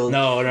on the Bills.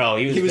 No.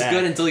 He was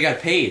good until he got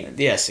paid.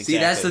 Yes, exactly. See,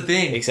 that's the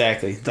thing.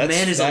 Exactly. The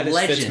man is a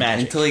legend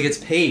until he gets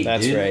paid,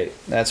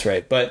 That's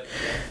right. But,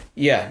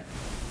 yeah,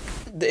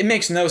 it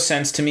makes no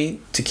sense to me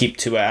to keep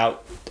Tua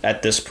out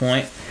at this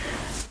point.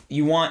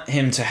 You want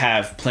him to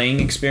have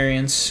playing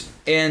experience,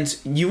 and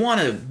you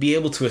want to be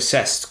able to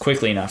assess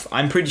quickly enough.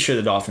 I'm pretty sure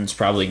the Dolphins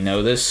probably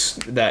know this,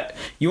 that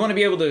you want to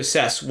be able to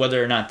assess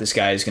whether or not this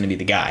guy is going to be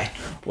the guy,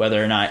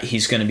 whether or not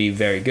he's going to be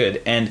very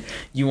good, and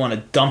you want to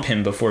dump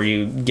him before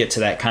you get to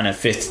that kind of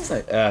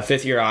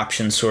fifth year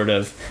option sort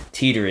of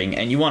teetering,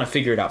 and you want to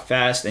figure it out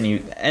fast,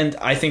 and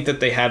I think that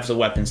they have the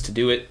weapons to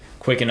do it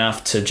quick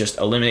enough to just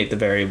eliminate the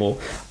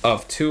variable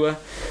of Tua.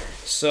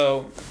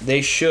 So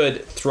they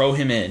should throw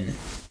him in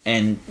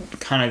and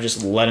kind of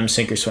just let him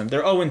sink or swim.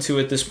 They're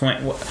 0-2 at this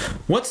point.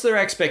 What's their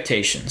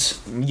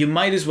expectations? You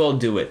might as well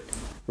do it,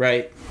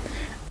 right?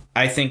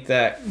 I think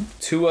that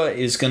Tua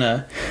is going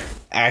to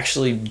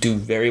actually do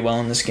very well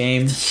in this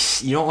game.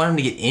 You don't want him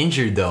to get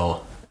injured,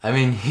 though. I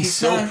mean, he's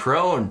so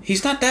prone.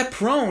 He's not that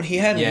prone. He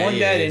had one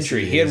bad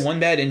injury. He had one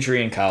bad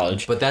injury in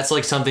college. But that's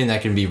like something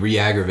that can be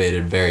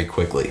re-aggravated very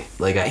quickly.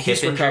 Like a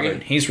hip injury.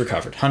 He's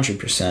recovered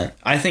 100%.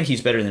 I think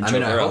he's better than Joe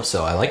Burrow. I hope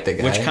so. I like the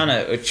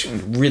guy. Which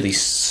really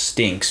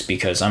stinks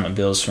because I'm a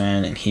Bills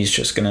fan and he's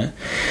just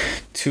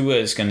Tua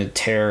is gonna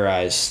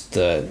terrorize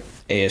the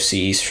AFC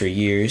East for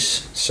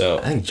years. So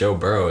I think Joe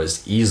Burrow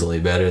is easily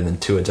better than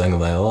Tua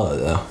Tagovailoa,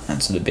 though.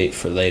 that's a debate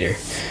for later.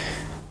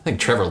 I think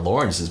Trevor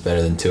Lawrence is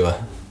better than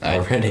Tua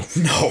already.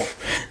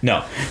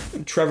 No.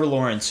 Trevor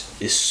Lawrence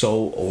is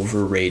so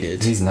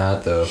overrated. He's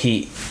not, though.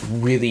 He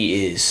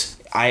really is.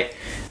 Oh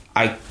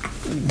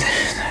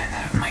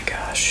my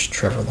gosh,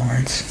 Trevor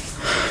Lawrence.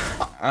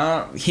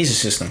 He's a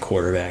system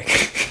quarterback.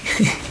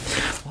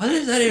 What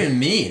does that even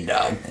mean,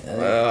 dog?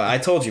 I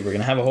told you we're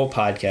gonna have a whole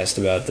podcast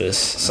about this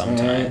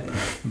sometime,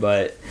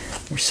 but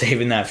we're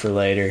saving that for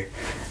later.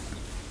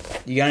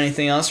 You got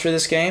anything else for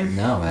this game?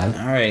 No, man.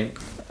 All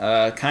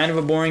right. Kind of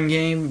a boring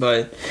game,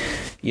 but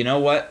you know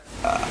what?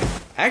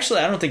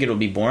 Actually, I don't think it'll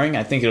be boring.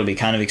 I think it'll be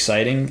kind of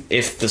exciting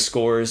if the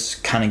scores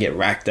kind of get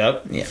racked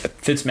up. Yeah,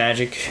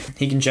 Fitzmagic,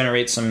 he can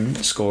generate some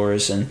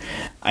scores, and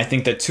I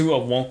think that Tua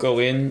won't go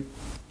in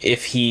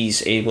if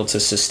he's able to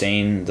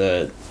sustain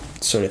the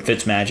sort of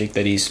Fitzmagic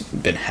that he's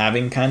been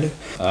having, kind of.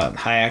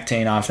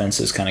 High-octane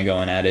offenses kind of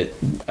going at it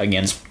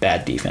against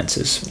bad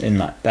defenses.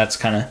 That's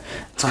kind of...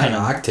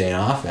 High-octane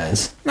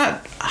offense?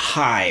 Not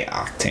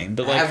high-octane,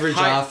 but like... Average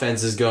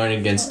offense is going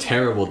against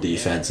terrible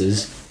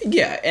defenses.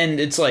 Yeah,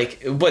 and it's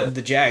like what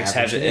the Jags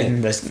have. Average,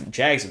 And the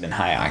Jags have been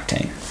high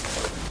octane.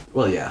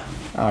 Well, yeah.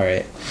 All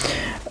right,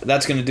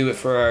 that's gonna do it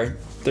for our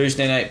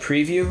Thursday night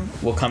preview.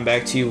 We'll come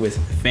back to you with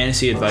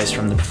fantasy advice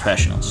from the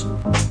professionals.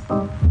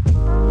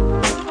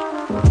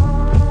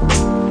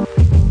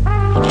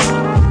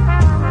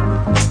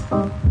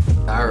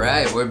 All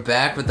right, we're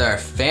back with our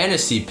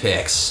fantasy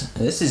picks.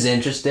 This is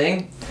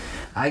interesting.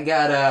 I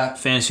got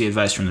Fantasy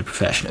advice from the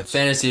professionals.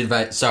 fantasy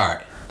advice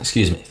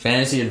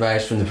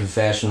from the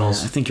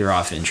professionals. I think you're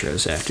off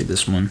intros after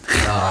this one.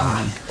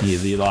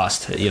 You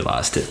lost it.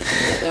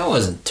 That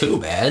wasn't too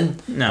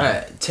bad. No. All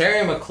right,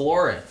 Terry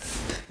McLaurin.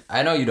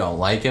 I know you don't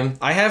like him,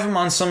 I have him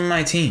on some of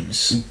my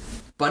teams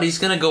but he's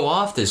going to go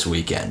off this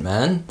weekend,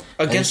 man.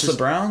 against the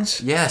Browns.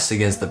 Yes,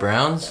 against the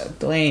Browns.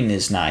 Dwayne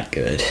is not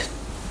good.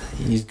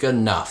 He's good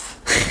enough.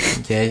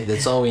 Okay,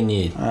 that's all we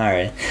need. All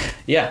right,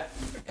 yeah.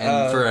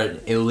 And for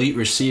an elite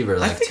receiver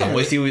like I think Terry, I'm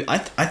with you. I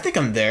think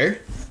I'm there.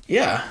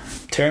 Yeah,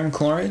 Terry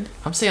McLaurin.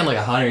 I'm saying like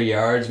 100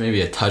 yards,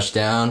 maybe a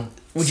touchdown.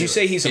 Would you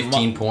say he's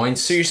 15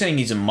 points? So you're saying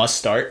he's a must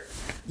start?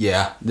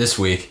 Yeah, this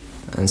week.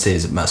 I'd say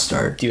he's a must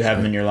start. Do you have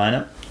him in your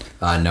lineup?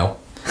 No.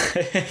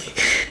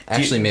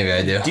 Actually, maybe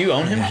I do. Do you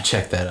own him? Yeah,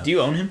 check that out. Do you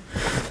own him?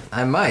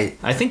 I might.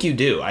 I think you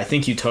do. I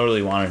think you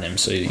totally wanted him,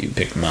 so you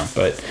picked him up.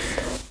 But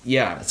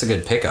yeah, That's a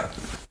good pickup.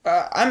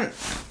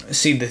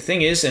 See, the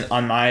thing is,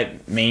 on my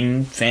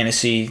main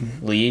fantasy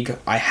league,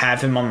 I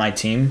have him on my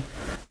team,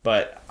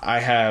 but I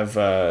have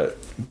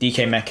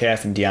DK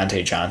Metcalf and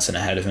Deontay Johnson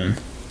ahead of him.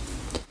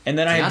 And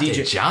then I have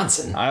DJ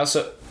Johnson. I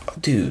also,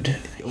 dude,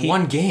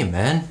 One game,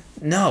 man.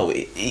 No,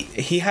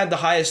 he had the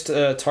highest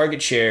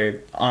target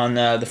share on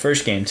the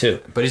first game too.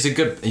 But he's a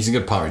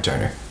good punt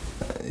returner.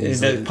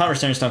 The punt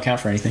returners don't count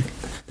for anything.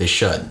 They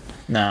should.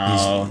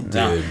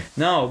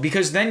 No,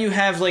 because then you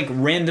have like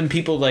random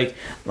people like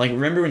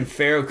remember when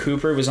Pharaoh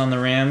Cooper was on the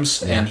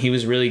Rams and he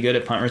was really good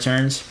at punt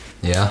returns?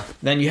 Yeah.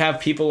 Then you have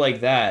people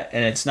like that,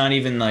 and it's not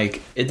even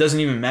like it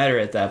doesn't even matter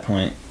at that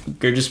point.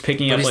 You're just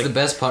picking up He's like the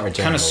best punt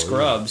returner. kind of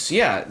scrubs.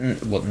 Yeah,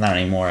 well, not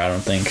anymore. I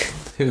don't think.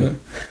 Who?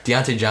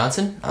 Deontay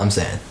Johnson? I'm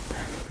saying.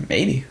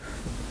 Maybe.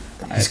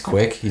 He's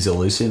quick. He's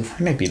elusive.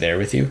 I might be there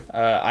with you.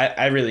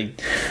 I really,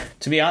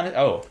 to be honest.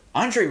 Oh,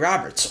 Andre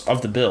Roberts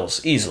of the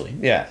Bills, easily.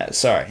 Yeah,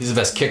 sorry. He's the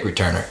best kick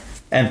returner.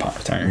 And punt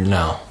returner.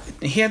 No.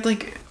 He had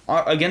like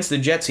against the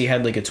Jets. He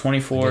had like a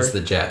 24. Against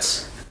the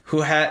Jets.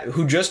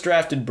 Who just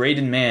drafted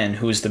Braden Mann,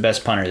 who is the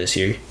best punter this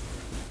year.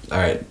 All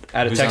right.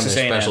 Out of Who's Texas on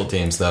their A&M. special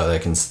teams though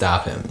that can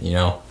stop him? You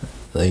know,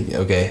 like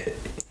okay,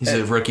 he's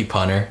a rookie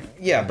punter.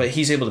 Yeah, but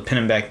he's able to pin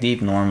him back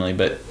deep normally.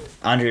 But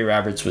Andre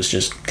Roberts was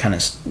just kind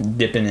of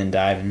dipping and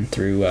diving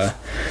through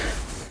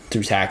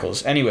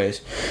tackles.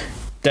 Anyways,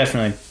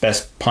 definitely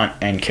best punt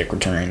and kick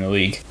returner in the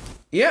league.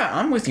 Yeah,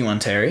 I'm with you on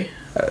Terry.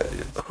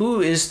 Who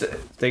is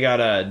they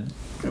got a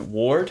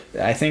Ward,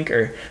 I think,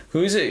 or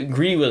who is it?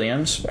 Greedy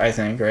Williams, I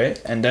think, right?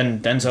 And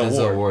then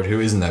Denzel Ward. Who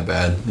isn't that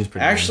bad. He's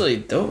pretty Actually,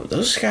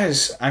 those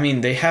guys, I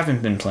mean, they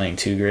haven't been playing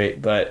too great,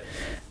 but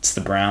it's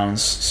the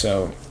Browns,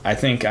 so I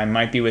think I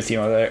might be with you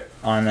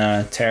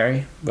on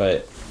Terry,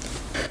 but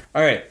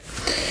all right.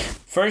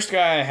 First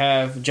guy I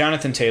have,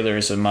 Jonathan Taylor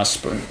is a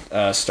must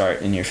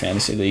start in your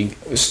fantasy league.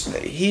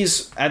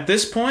 He's, at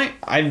this point,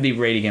 I'd be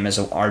rating him as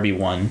an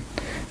RB1.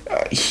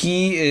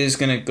 He is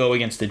going to go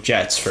against the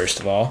Jets, first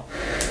of all.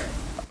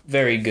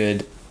 Very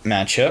good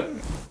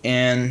matchup.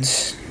 And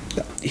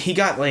he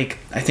got, like,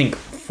 I think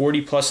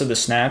 40 plus of the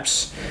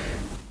snaps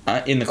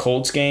in the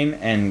Colts game.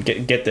 And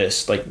get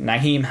this, like,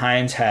 Nyheim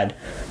Hines had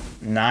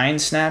 9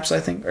 snaps, I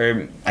think.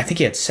 Or I think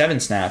he had 7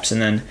 snaps.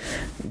 And then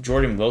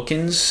Jordan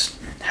Wilkins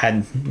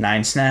had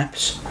 9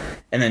 snaps.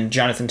 And then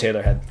Jonathan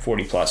Taylor had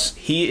 40 plus.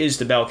 He is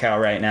the bell cow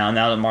right now.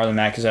 Now that Marlon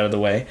Mack is out of the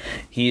way,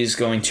 he is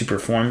going to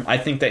perform. I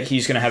think that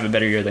he's going to have a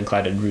better year than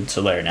Clyde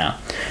Edwards-Helaire now.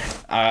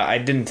 I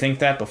didn't think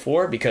that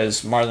before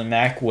because Marlon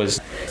Mack was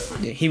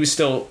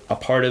still a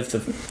part of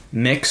the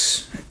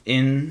mix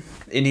in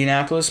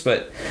Indianapolis,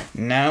 but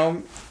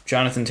now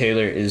Jonathan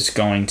Taylor is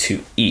going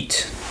to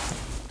eat.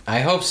 I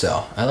hope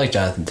so. I like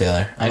Jonathan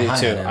Taylor. I do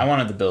too. I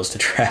wanted the Bills to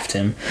draft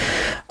him.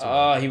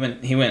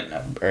 He went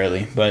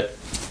early, but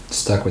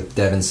stuck with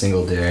Devin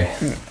Singletary.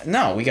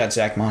 No, we got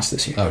Zach Moss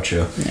this year. Oh,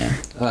 true.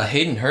 Yeah.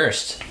 Hayden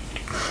Hurst.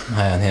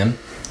 High on him.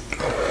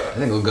 I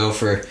think we'll go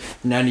for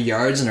 90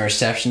 yards and a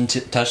reception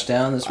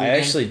touchdown this weekend. I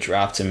actually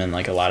dropped him in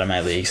like a lot of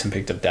my leagues and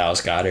picked up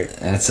Dallas Goedert.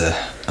 That's a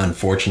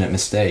unfortunate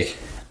mistake.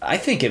 I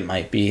think it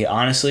might be,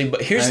 honestly,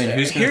 but who's going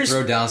to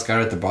throw Dallas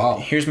Goedert the ball?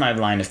 Here's my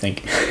line of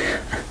thinking.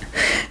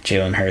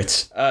 Jalen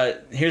Hurts.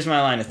 Here's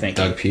my line of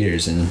thinking. Doug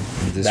Peters and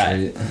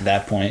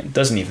that point. It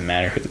doesn't even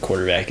matter who the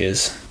quarterback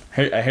is.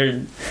 I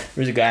heard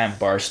there was a guy on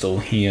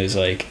Barstool. He was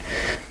like,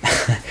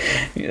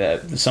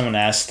 someone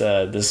asked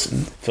this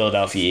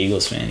Philadelphia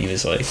Eagles fan. He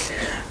was like,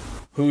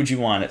 who would you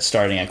want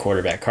starting at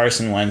quarterback,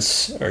 Carson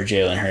Wentz or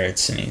Jalen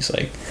Hurts? And he's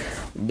like,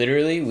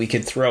 literally, we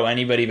could throw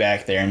anybody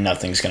back there and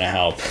nothing's going to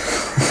help.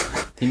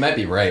 He might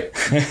be right.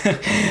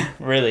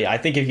 Really, I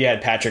think if you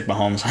had Patrick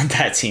Mahomes on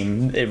that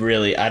team,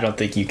 I don't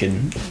think you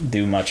can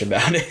do much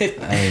about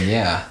it. I mean,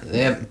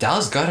 yeah.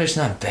 Dallas Goedert's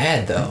not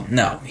bad, though.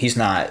 No, he's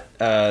not.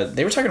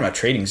 They were talking about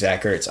trading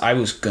Zach Ertz.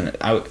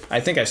 I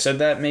think I said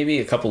that maybe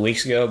a couple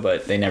weeks ago,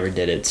 but they never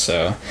did it.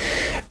 So,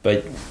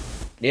 but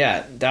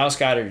yeah, Dallas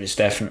Goedert is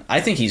definitely.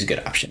 I think he's a good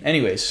option.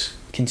 Anyways,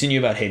 continue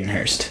about Hayden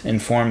Hurst.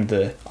 Inform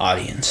the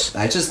audience.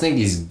 I just think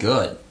he's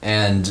good,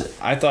 and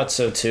I thought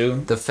so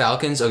too. The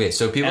Falcons. Okay,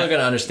 so people are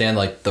gonna understand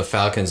like the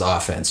Falcons'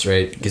 offense,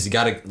 right? Because you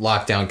got to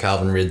lock down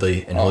Calvin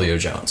Ridley and Julio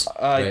Jones.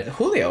 Right?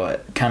 Julio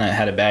kind of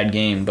had a bad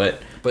game,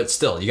 but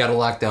still, you got to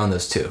lock down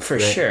those two for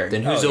right? sure.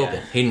 Then who's open?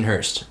 Yeah. Hayden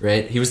Hurst,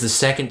 right? He was the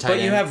second tight end.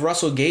 But you have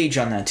Russell Gage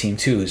on that team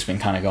too, who's been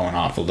kind of going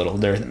off a little.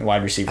 They're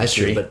wide receiver. That's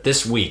true. But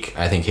this week,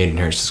 I think Hayden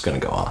Hurst is going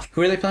to go off.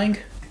 Who are they playing?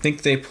 I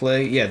think they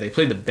play. Yeah, they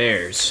played the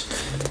Bears.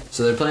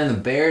 So they're playing the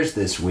Bears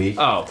this week.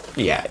 Oh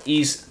yeah,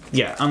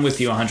 I'm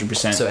with you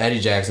 100%. So Eddie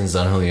Jackson's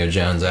on Julio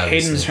Jones.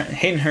 Obviously.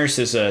 Hayden Hurst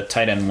is a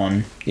tight end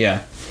 1.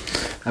 Yeah.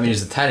 I mean,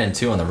 he's a tight end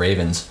 2 on the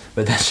Ravens,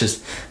 but that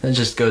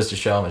just goes to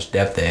show how much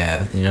depth they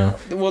have, you know.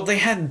 Well, they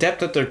had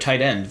depth at their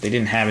tight end. They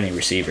didn't have any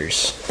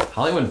receivers.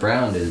 Hollywood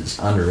Brown is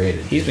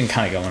underrated. He's been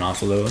kind of going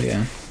off a little,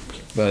 yeah.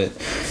 But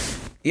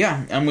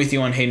yeah, I'm with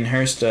you on Hayden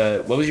Hurst.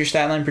 What was your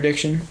stat line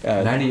prediction?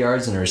 90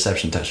 yards and a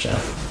reception touchdown.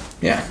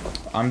 Yeah,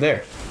 I'm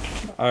there.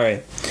 All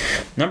right.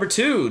 Number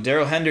 2,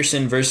 Darrell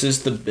Henderson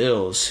versus the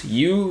Bills.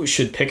 You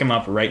should pick him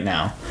up right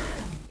now.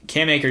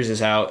 Cam Akers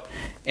is out,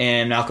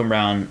 and Malcolm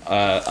Brown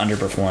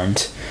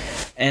underperformed.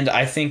 And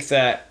I think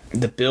that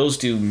the Bills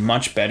do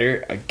much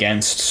better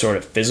against sort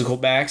of physical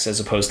backs as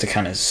opposed to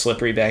kind of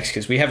slippery backs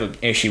because we have an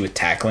issue with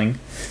tackling,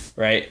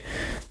 right?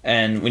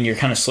 And when you're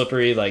kind of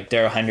slippery like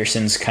Darrell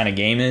Henderson's kind of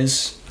game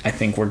is, I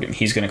think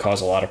he's going to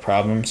cause a lot of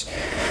problems.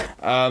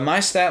 My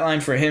stat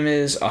line for him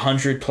is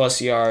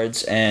 100-plus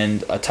yards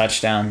and a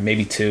touchdown,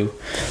 maybe 2.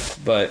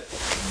 But,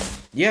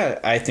 yeah,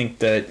 I think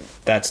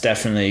that's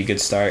definitely a good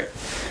start.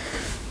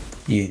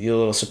 You a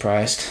little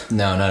surprised?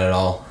 No, not at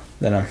all.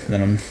 That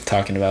I'm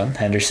talking about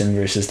Henderson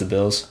versus the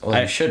Bills. Well,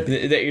 you should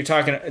be. That you're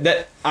talking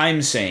that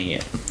I'm saying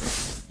it.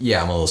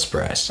 Yeah, I'm a little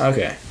surprised.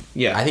 Okay.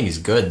 Yeah. I think he's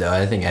good though.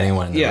 I think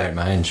anyone in their right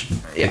mind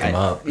should pick him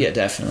up. Yeah,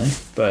 definitely.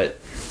 But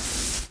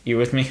you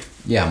with me?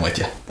 Yeah, I'm with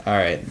you. All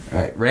right.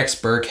 Rex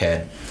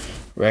Burkhead.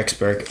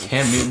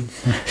 Cam Newton.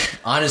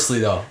 Honestly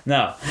though.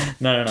 No.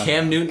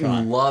 Cam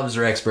Newton loves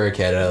Rex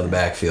Burkhead out of the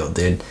backfield,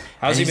 dude.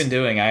 How's he been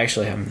doing? I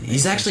actually haven't.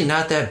 He's actually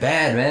not that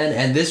bad, man.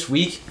 And this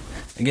week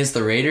against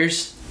the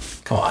Raiders,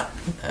 come on.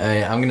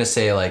 I'm going to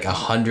say like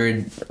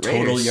 100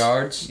 total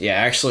yards. Yeah,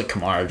 actually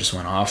Kamara just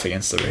went off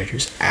against the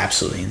Raiders.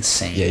 Absolutely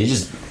insane. Yeah,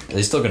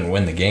 they still couldn't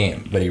win the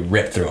game, but he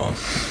ripped through them.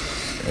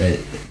 Right.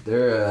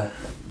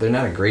 They're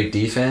not a great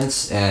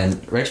defense,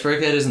 and Rex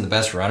Burkhead isn't the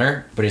best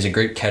runner, but he's a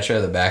great catcher out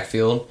of the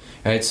backfield.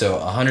 Right, so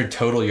 100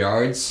 total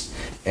yards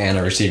and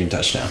a receiving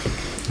touchdown,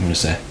 I'm going to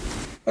say.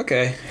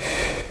 Okay.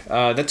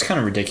 That's kind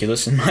of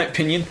ridiculous in my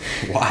opinion.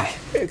 Why?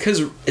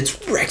 Because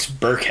it's Rex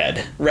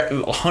Burkhead.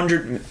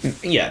 100.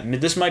 Yeah,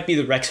 this might be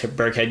the Rex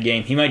Burkhead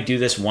game. He might do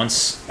this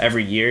once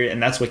every year,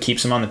 and that's what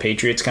keeps him on the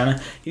Patriots. Kind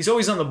of. He's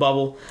always on the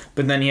bubble,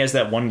 but then he has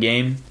that one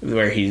game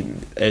where he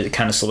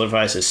kind of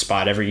solidifies his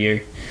spot every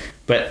year.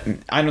 But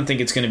I don't think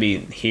it's going to be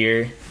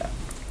here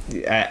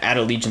at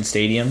Allegiant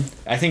Stadium.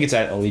 I think it's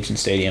at Allegiant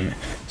Stadium.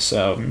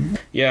 So,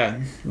 yeah,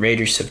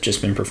 Raiders have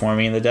just been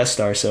performing in the Death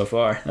Star so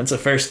far. That's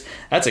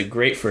a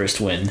great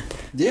first win.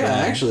 Yeah,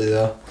 actually,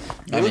 though.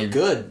 They look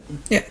good.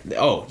 Yeah.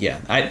 Oh,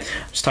 yeah. I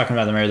was talking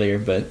about them earlier,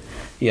 but,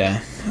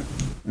 yeah,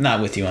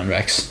 not with you on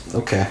Rex.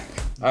 Okay.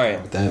 All right.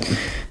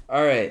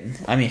 All right.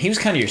 I mean, he was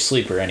kind of your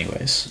sleeper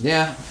anyways.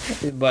 Yeah.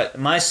 But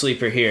my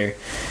sleeper here,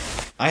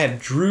 I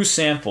have Drew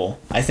Sample.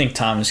 I think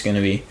Tom is going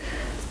to be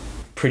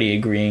pretty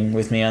agreeing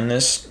with me on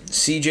this.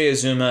 CJ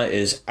Azuma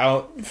is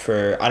out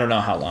for, I don't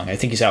know how long. I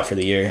think he's out for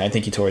the year. I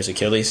think he tore his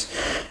Achilles.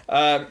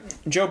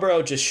 Joe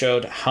Burrow just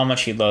showed how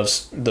much he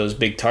loves those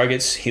big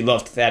targets. He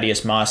loved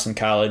Thaddeus Moss in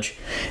college.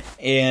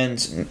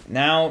 And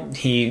now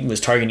he was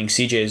targeting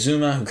CJ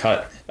Azuma, who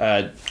caught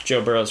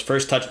Joe Burrow's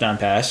first touchdown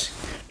pass.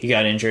 He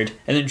got injured.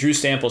 And then Drew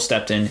Sample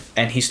stepped in,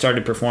 and he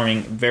started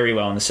performing very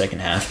well in the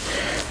second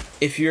half.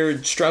 If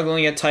you're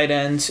struggling at tight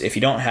ends, if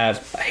you don't have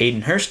a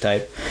Hayden Hurst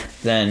type,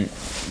 then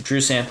Drew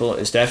Sample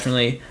is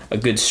definitely a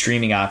good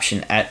streaming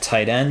option at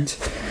tight end.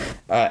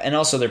 And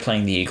also, they're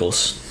playing the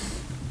Eagles.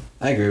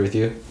 I agree with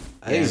you.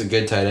 I think he's a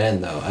good tight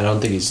end, though. I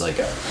don't think he's like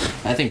a...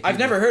 I've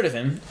never heard of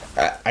him.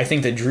 I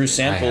think that Drew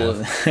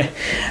Sample...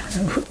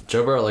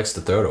 Joe Burrow likes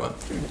to throw to him.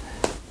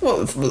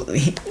 Well,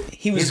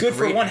 he was good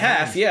for one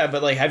half, yeah,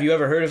 but, like, have you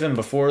ever heard of him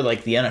before,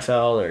 like, the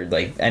NFL or,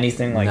 like,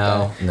 anything like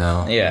that?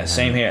 No. Yeah,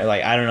 same here.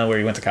 Like, I don't know where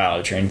he went to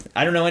college or anything.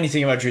 I don't know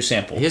anything about Drew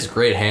Sample. He has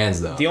great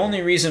hands, though. The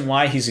only reason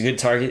why he's a good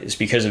target is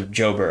because of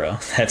Joe Burrow.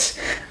 That's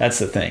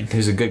the thing.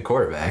 He's a good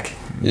quarterback.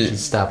 You should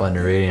stop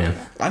underrating him.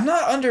 I'm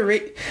not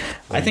underrated.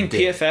 I think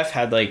PFF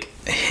had, like,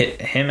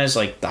 hit him as,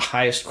 like, the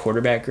highest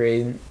quarterback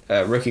grade,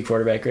 rookie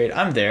quarterback grade.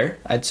 I'm there,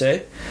 I'd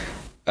say.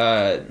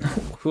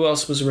 Who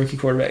else was a rookie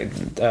quarterback?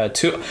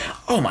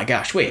 Oh my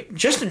gosh! Wait,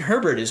 Justin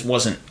Herbert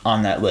wasn't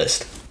on that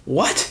list.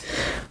 What?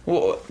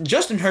 Well,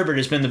 Justin Herbert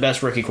has been the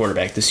best rookie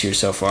quarterback this year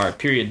so far.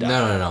 Period.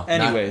 No.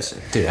 Anyways,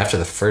 dude, after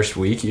the first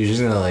week, you're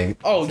just gonna like.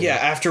 Oh yeah,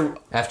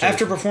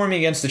 after performing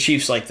against the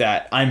Chiefs like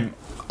that, I'm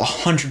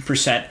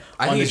 100%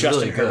 on the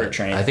Justin Herbert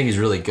train. I think he's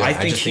really good.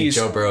 I just think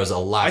Joe Burrow is a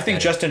lot. I think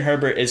better. Justin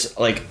Herbert is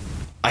like.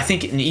 I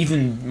think an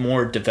even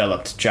more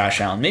developed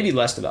Josh Allen. Maybe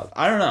less developed.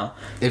 I don't know.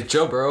 If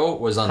Joe Burrow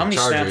was on the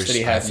Chargers,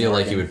 I feel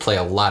like he would play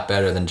a lot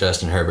better than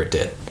Justin Herbert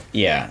did.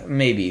 Yeah,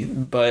 maybe.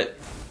 But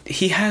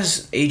he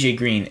has A.J.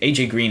 Green.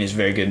 A.J. Green is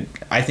very good.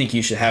 I think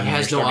you should have him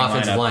in your starting lineup. He has no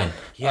offensive line.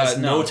 He has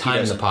no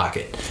time in the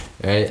pocket.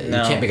 Right?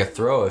 No. You can't make a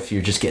throw if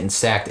you're just getting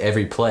sacked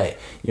every play.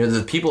 You know,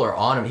 the people are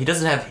on him. He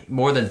doesn't have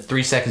more than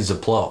 3 seconds to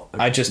throw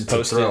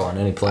on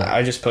any play.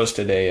 I just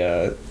posted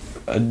a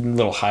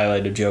little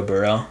highlight of Joe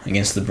Burrow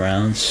against the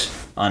Browns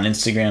on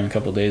Instagram a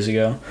couple days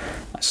ago.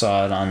 I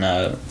saw it on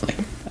I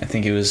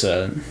think it was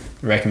a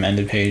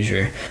recommended page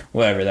or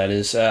whatever that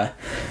is.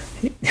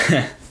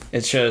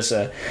 It shows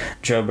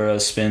Joe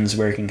Burrow's spins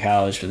work in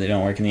college, but they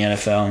don't work in the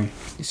NFL. And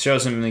it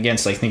shows him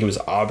against, I think it was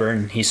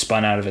Auburn. He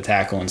spun out of a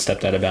tackle and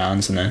stepped out of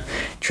bounds, and then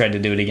tried to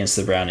do it against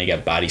the Brown, and he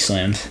got body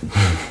slammed.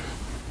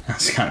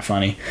 That's kind of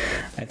funny.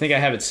 I think I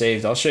have it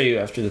saved. I'll show you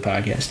after the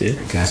podcast, dude.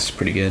 Okay. It's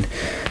pretty good.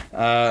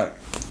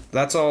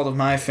 That's all of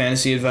my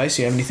fantasy advice.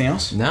 You have anything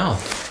else? No.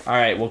 All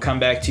right, we'll come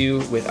back to you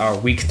with our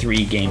Week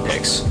 3 game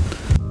picks.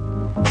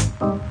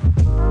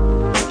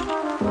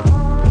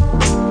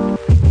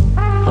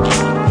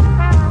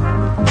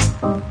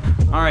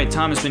 All right,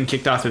 Tom has been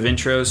kicked off of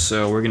intros,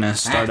 so we're going to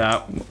start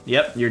out.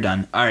 Yep, you're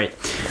done. All right.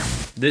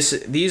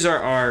 These are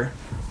our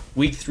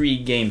Week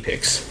 3 game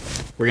picks.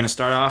 We're going to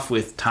start off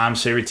with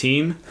Tom's favorite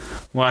team,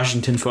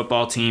 Washington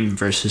football team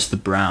versus the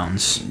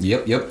Browns.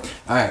 Yep.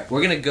 All right,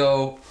 we're going to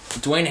go...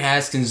 Dwayne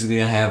Haskins is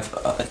going to have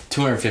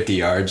 250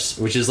 yards,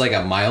 which is like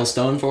a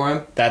milestone for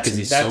him. That's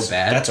so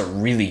bad. That's a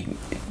really,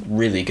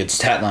 really good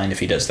stat line if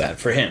he does that,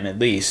 for him at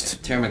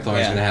least. Terry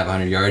McLaurin's going to have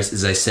 100 yards,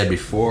 as I said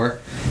before.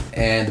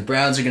 And the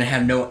Browns are going to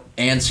have no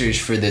answers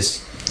for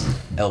this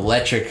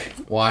electric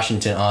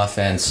Washington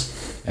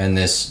offense and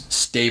this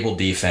stable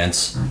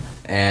defense.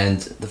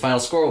 And the final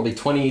score will be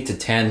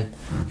 28-10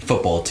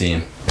 football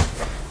team.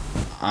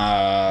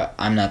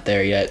 I'm not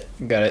there yet.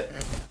 Got it.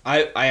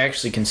 I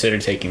actually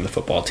considered taking the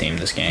football team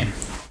this game.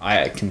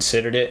 I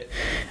considered it.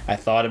 I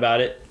thought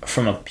about it.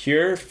 From a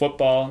pure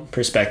football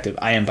perspective,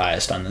 I am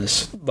biased on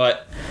this.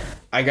 But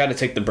I got to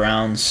take the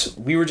Browns.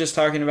 We were just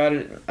talking about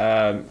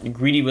it.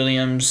 Greedy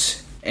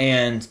Williams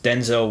and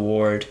Denzel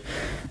Ward.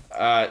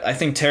 I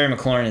think Terry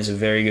McLaurin is a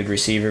very good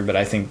receiver, but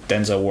I think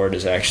Denzel Ward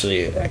is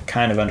actually a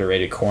kind of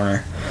underrated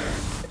corner.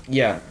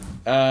 Yeah.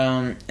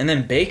 And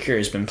then Baker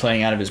has been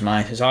playing out of his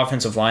mind. His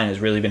offensive line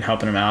has really been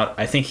helping him out.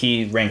 I think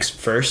he ranks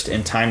first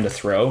in time to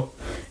throw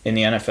in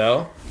the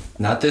NFL.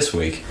 Not this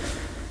week.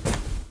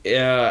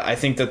 Yeah, I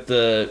think that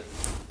the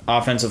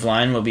offensive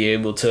line will be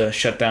able to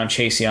shut down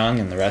Chase Young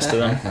and the rest of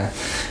them.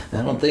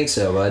 I don't think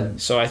so,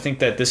 bud. So I think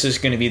that this is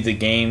going to be the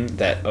game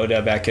that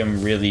Odell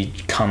Beckham really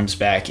comes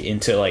back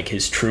into like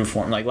his true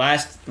form. Like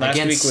last week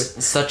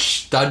with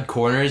such stud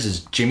corners as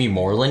Jimmy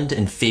Moreland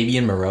and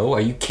Fabian Moreau.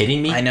 Are you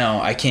kidding me? I know.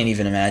 I can't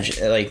even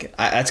imagine. Like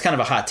that's kind of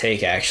a hot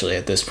take actually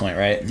at this point,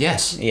 right?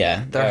 Yes.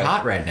 Yeah. They're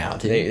hot right now,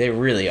 dude. They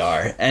really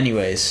are.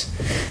 Anyways,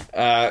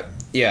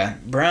 yeah,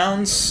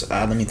 Browns.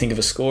 Let me think of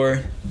a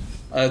score.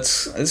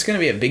 It's going to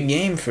be a big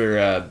game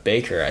for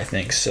Baker, I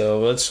think. So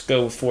let's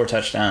go 4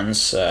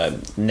 touchdowns.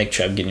 Nick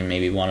Chubb getting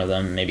maybe one of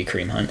them, maybe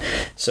Kareem Hunt.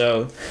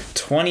 So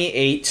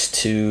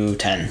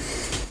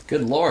 28-10.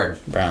 Good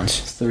Lord. Browns.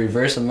 It's the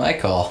reverse of my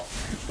call.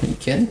 Are you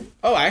kidding?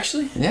 Oh,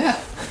 actually? Yeah.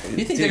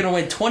 You think they're going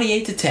to win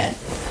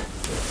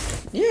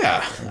 28-10?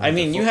 Yeah, I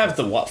mean, you have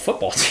the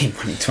football team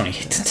winning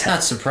 28-10. It's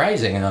not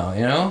surprising, though,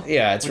 you know?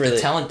 Yeah, it's With really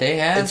the talent they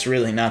have. It's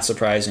really not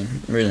surprising.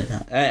 Really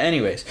not.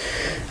 Anyways,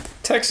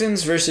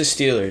 Texans versus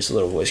Steelers.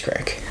 Little voice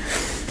crack.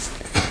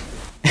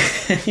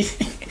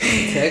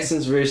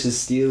 Texans versus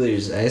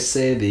Steelers. I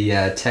say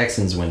the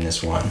Texans win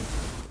this one.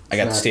 I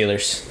got the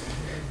Steelers.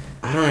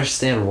 I don't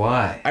understand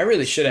why. I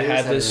really should have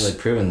had Steelers this. haven't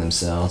really proven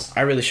themselves.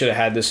 I really should have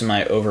had this in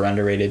my over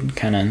underrated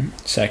kind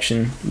of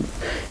section.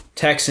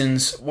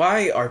 Texans.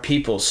 Why are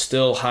people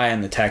still high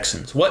on the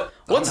Texans?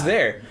 What's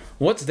there?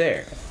 What's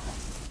there?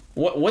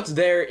 What's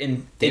there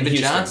in David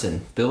Houston?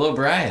 Johnson, Bill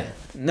O'Brien.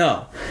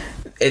 No.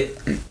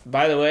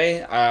 By the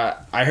way,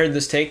 I heard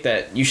this take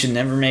that you should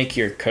never make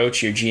your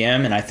coach your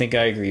GM, and I think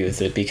I agree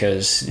with it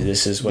because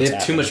this is what's They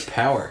have too much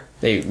power.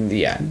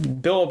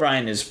 Bill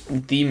O'Brien is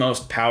the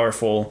most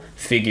powerful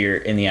figure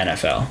in the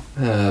NFL.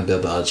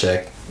 Bill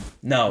Belichick.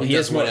 No, he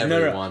does has more.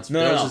 whatever he wants.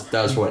 Bill just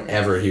does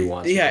whatever he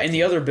wants. Yeah, and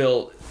the other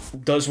Bill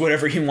does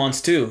whatever he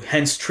wants too.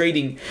 Hence,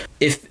 trading.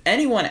 If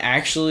anyone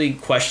actually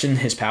questioned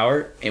his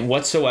power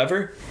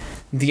whatsoever,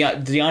 the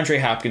DeAndre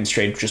Hopkins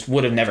trade just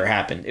would have never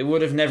happened. It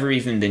would have never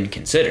even been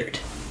considered.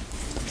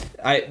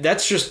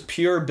 That's just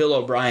pure Bill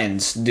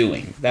O'Brien's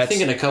doing. I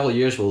think in a couple of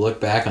years we'll look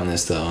back on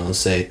this though and we'll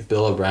say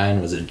Bill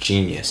O'Brien was a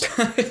genius.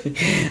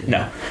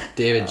 No.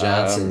 David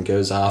Johnson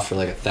goes off for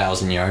like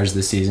 1,000 yards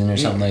this season or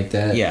something like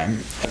that. Yeah.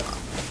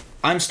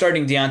 I'm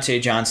starting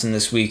Deontay Johnson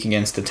this week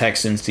against the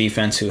Texans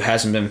defense, who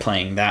hasn't been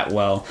playing that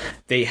well.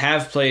 They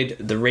have played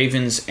the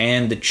Ravens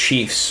and the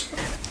Chiefs.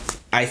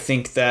 I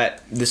think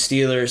that the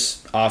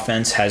Steelers'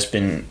 offense has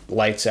been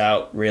lights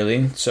out,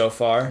 really, so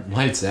far.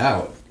 Lights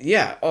out?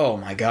 Yeah. Oh,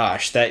 my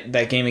gosh.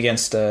 That game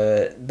against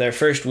their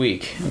first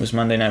week, it was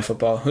Monday Night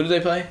Football. Who did they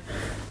play?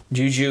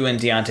 Juju and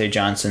Deontay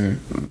Johnson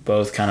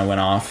both kind of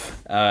went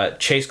off.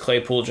 Chase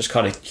Claypool just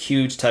caught a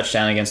huge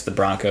touchdown against the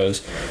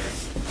Broncos.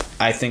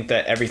 I think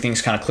that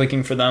everything's kind of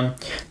clicking for them.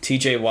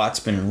 TJ Watt's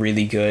been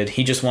really good.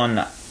 He just won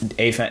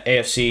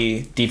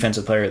AFC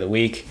Defensive Player of the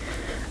Week.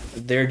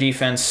 Their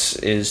defense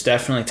is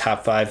definitely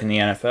top 5 in the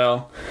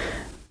NFL.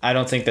 I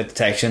don't think that the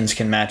Texans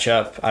can match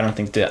up. I don't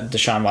think that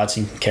Deshaun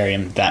Watson can carry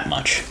him that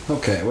much.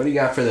 Okay, what do you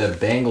got for the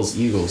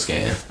Bengals-Eagles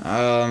game?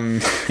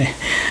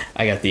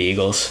 I got the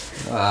Eagles.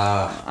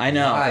 I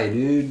know. Why,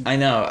 dude? I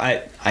know.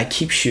 I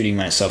keep shooting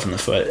myself in the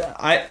foot.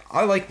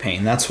 I like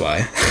pain. That's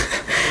why.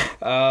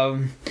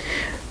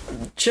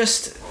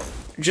 Just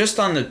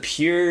on the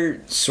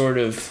pure sort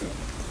of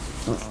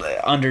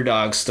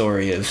underdog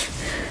story of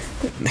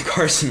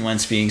Carson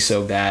Wentz being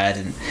so bad,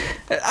 and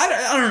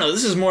I don't know,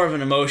 this is more of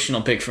an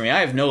emotional pick for me. I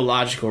have no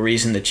logical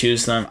reason to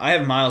choose them. I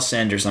have Miles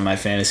Sanders on my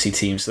fantasy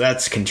team, so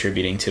that's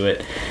contributing to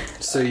it.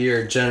 So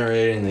you're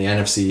generating the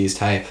NFC East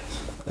hype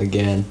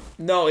again.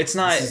 No, it's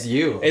not. This is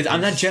you.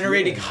 I'm not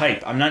generating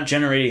hype.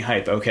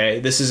 Okay?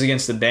 This is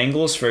against the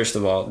Bengals, first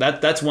of all.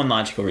 That's one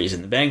logical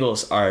reason. The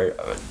Bengals are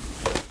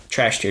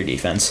trash tier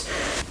defense.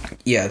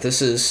 Yeah,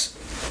 this is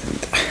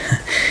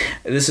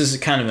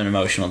kind of an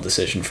emotional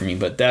decision for me,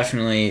 but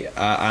definitely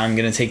I'm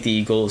going to take the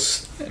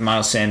Eagles.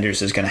 Miles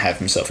Sanders is going to have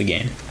himself a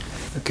game.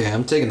 Okay,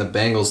 I'm taking the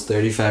Bengals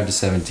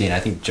 35-17. I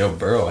think Joe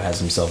Burrow has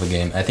himself a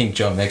game. I think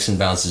Joe Mixon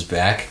bounces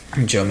back.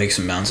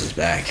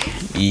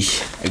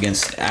 Eesh.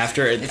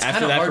 After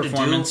that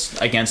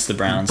performance against the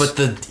Browns. But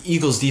the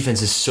Eagles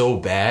defense is so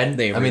bad.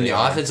 The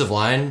offensive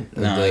line,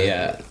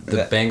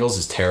 the Bengals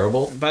is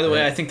terrible. By the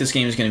way, I think this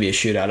game is going to be a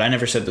shootout. I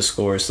never said the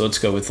score, so let's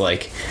go with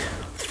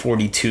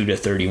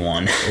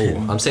 42-31.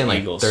 Oh, I'm saying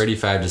Eagles.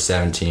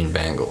 35-17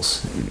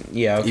 Bengals.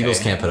 Yeah, okay. Eagles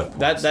can't put up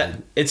points. I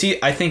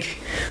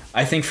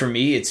think for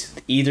me it's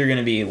either going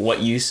to be what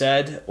you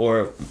said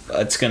or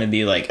it's going to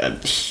be a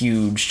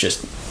huge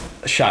just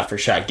shot for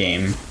shot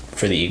game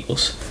for the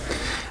Eagles.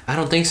 I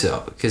don't think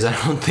so because I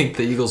don't think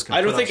the Eagles can.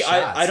 I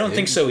don't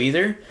think so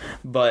either.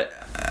 But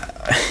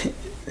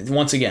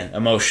once again,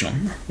 emotional.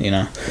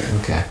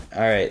 Okay.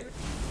 All right.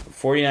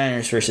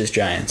 49ers versus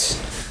Giants.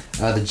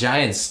 The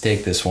Giants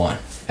take this one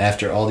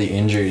after all the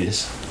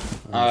injuries.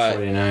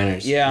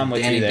 49ers. Yeah, I'm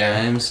with you there.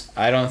 Danny Dimes.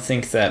 I don't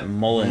think that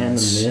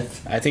Mullins. Man, the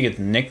myth. I think it's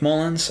Nick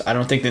Mullins. I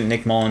don't think that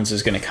Nick Mullins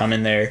is going to come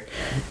in there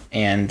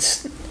and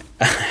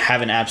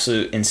have an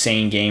absolute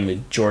insane game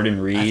with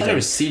Jordan Reed. I thought it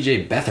was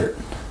C.J. Beathard.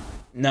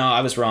 No,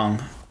 I was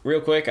wrong.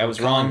 Real quick, I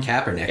was wrong.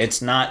 Kaepernick.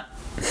 It's not.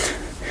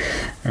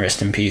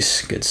 Rest in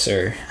peace, good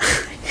sir.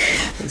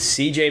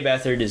 C.J.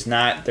 Beathard is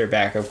not their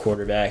backup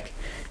quarterback.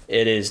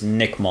 It is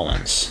Nick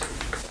Mullins.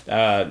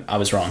 I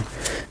was wrong.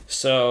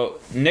 So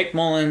Nick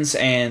Mullins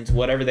and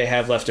whatever they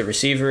have left at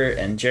receiver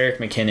and Jerick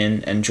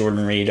McKinnon and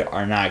Jordan Reed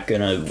are not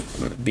going to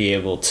be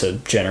able to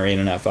generate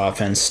enough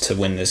offense to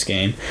win this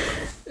game.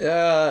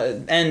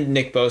 And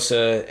Nick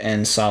Bosa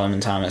and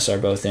Solomon Thomas are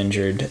both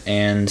injured,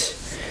 and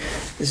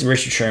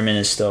Richard Sherman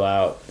is still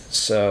out.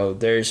 So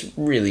there's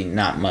really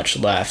not much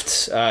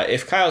left.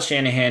 If Kyle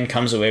Shanahan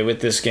comes away with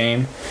this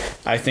game,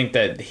 I think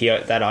that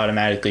that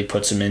automatically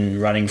puts him in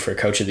running for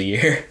Coach of the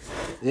Year.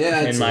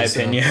 Yeah, in my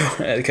opinion,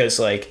 because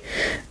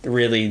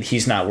really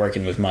he's not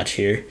working with much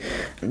here.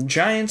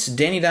 Giants,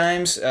 Danny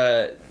Dimes.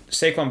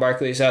 Saquon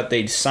Barkley is out,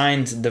 they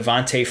signed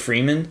Devontae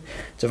Freeman.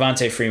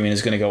 Devontae Freeman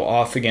is going to go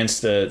off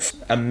against a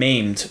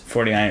maimed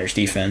 49ers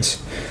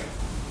defense.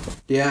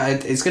 Yeah,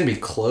 it's going to be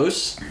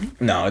close.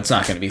 No, it's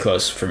not going to be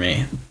close for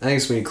me. I think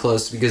it's going to be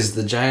close because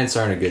the Giants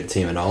aren't a good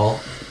team at all.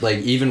 Like,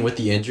 even with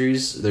the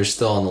injuries, they're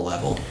still on the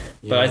level.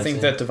 But I think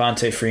that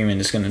Devontae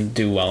Freeman is going to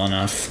do well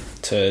enough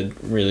to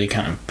really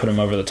kind of put him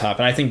over the top.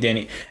 And I think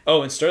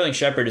and Sterling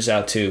Shepard is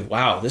out too.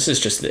 Wow, this is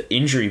just the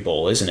injury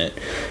bowl, isn't it?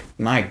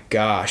 My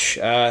gosh.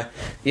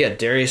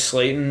 Darius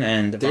Slayton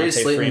and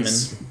Devontae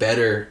Freeman.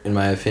 Better, in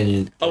my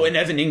opinion. Oh, and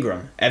Evan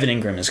Ingram. Evan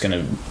Ingram is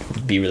going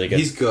to be really good.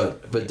 He's good,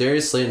 but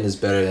Darius Slayton is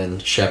better than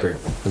Shepard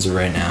as of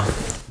right now.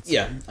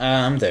 Yeah,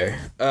 I'm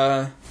there.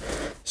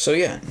 So,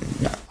 yeah,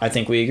 I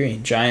think we agree.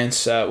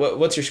 Giants,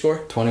 what's your score?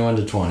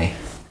 21-20.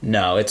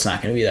 No, it's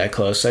not going to be that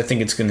close. I think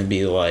it's going to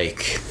be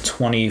like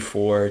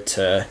 24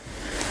 to,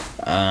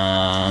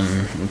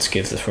 let's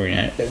give the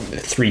 49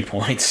 3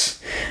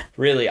 points.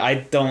 Really, I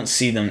don't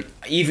see them,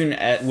 even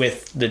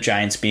with the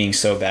Giants being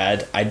so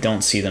bad, I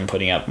don't see them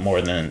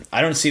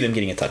I don't see them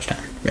getting a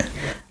touchdown. Yeah.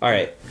 All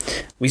right.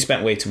 We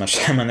spent way too much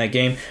time on that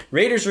game.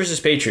 Raiders versus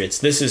Patriots.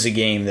 This is a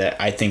game that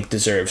I think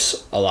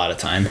deserves a lot of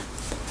time.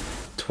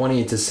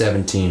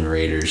 20-17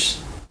 Raiders.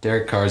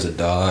 Derek Carr's a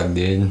dog,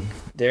 dude.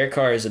 Derek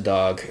Carr is a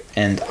dog,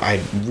 and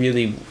I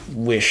really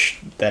wish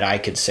that I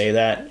could say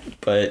that,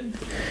 but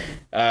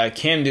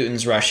Cam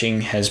Newton's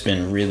rushing has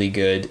been really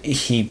good.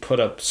 He put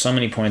up so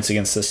many points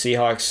against the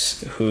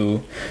Seahawks,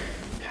 who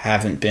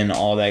haven't been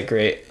all that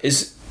great.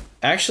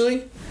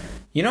 Actually,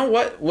 you know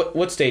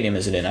what stadium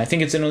is it in? I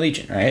think it's in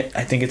Allegiant, right?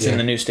 I think it's in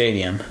the new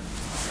stadium.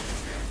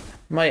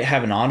 Might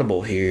have an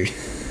audible here.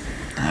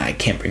 I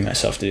can't bring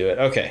myself to do it.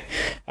 Okay,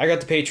 I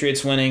got the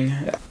Patriots winning.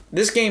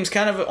 This game's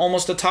kind of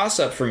almost a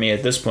toss-up for me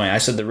at this point. I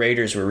said the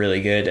Raiders were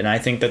really good, and I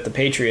think that the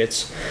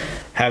Patriots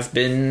have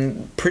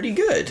been pretty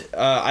good.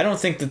 I don't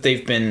think that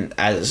they've been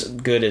as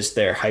good as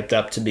they're hyped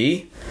up to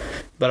be,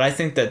 but I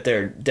think that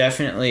they're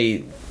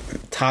definitely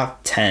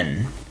top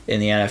 10 in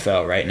the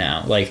NFL right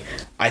now. Like,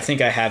 I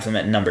think I have them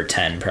at number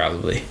 10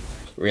 probably,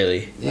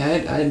 really.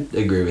 Yeah, I'd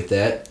agree with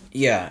that.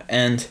 Yeah,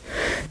 and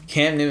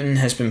Cam Newton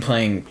has been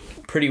playing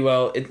pretty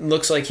well. It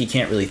looks like he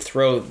can't really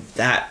throw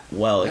that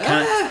well.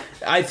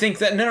 I think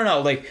that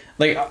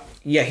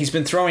he's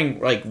been throwing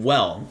like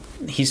well.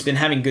 He's been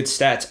having good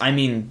stats. I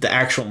mean, the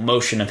actual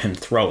motion of him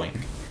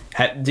throwing.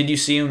 Did you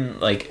see him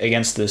like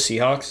against the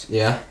Seahawks?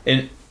 Yeah.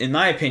 In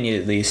my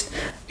opinion, at least,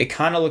 it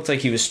kind of looked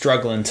like he was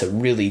struggling to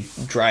really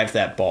drive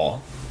that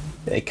ball.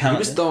 He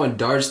was throwing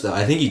darts, though.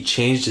 I think he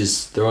changed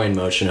his throwing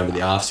motion over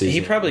the offseason.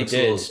 He probably did.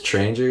 A little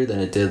stranger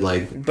than it did,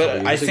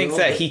 But I think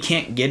that he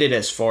can't get it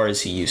as far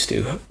as he used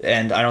to.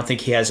 And I don't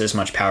think he has as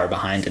much power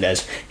behind it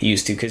as he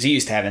used to. Because he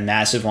used to have a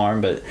massive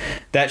arm. But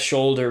that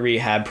shoulder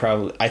rehab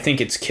I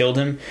think it's killed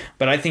him.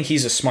 But I think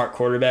he's a smart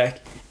quarterback.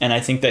 And I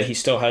think that he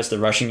still has the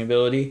rushing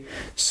ability.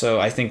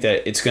 So I think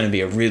that this is going to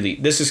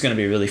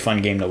be a really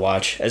fun game to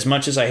watch. As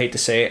much as I hate to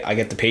say it, I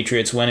get the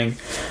Patriots winning.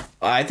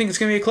 I think it's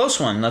going to be a close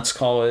one. Let's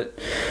call it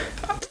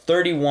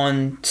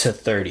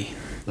 31-30.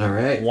 All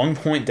right. 1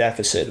 point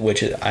deficit,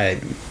 which I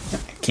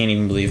can't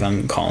even believe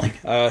I'm calling.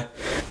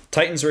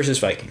 Titans versus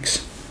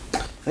Vikings.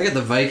 I got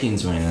the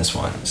Vikings winning this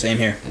one. Same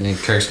here. I think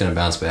Kirk's going to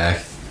bounce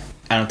back.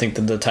 I don't think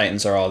that the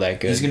Titans are all that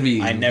good. He's going to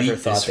be I never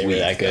thought they were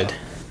that good. Though.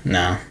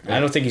 No,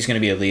 I don't think he's going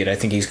to be elite. I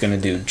think he's going to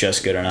do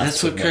just good enough.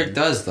 That's what Kirk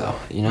does, though.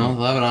 You know,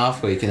 he'll have an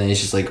off week, and then he's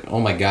just like, "Oh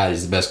my God,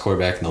 he's the best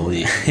quarterback in the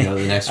league." You know,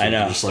 the next week,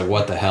 you're just like,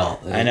 "What the hell?"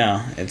 I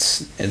know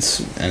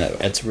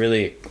it's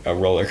really a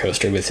roller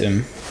coaster with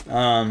him.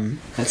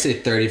 I'd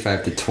say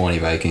 35-20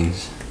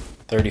 Vikings.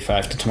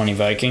 35-20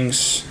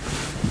 Vikings.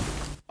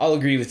 I'll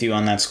agree with you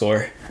on that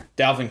score.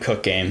 Dalvin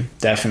Cook game,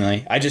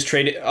 definitely. I just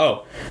traded.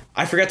 Oh,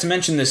 I forgot to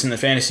mention this in the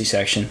fantasy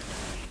section.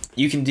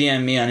 You can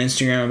DM me on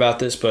Instagram about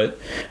this, but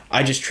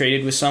I just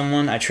traded with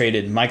someone. I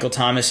traded Michael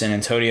Thomas and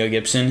Antonio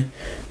Gibson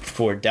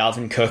for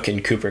Dalvin Cook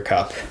and Cooper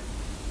Kupp.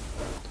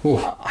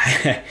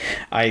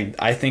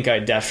 I think I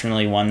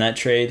definitely won that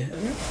trade.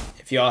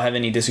 If y'all have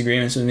any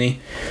disagreements with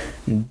me,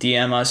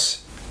 DM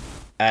us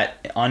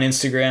on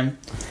Instagram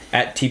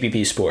at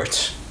TPP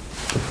Sports.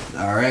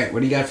 All right, what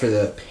do you got for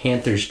the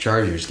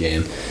Panthers-Chargers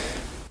game?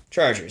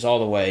 Chargers all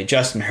the way.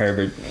 Justin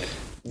Herbert.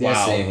 Yeah,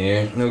 wow. Same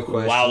here. No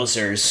question.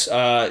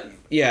 Wowzers.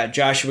 Yeah,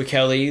 Joshua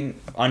Kelly,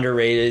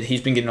 underrated.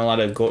 He's been getting a lot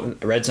of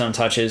red zone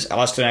touches.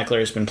 Austin Eckler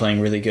has been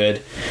playing really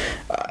good.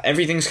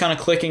 Everything's kind of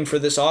clicking for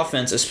this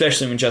offense,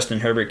 especially when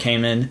Justin Herbert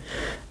came in.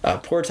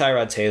 Poor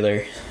Tyrod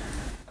Taylor.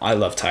 I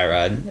love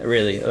Tyrod,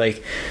 really.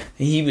 Like,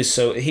 he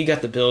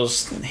got the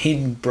Bills.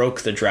 He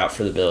broke the drought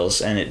for the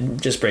Bills, and it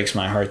just breaks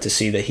my heart to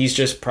see that he's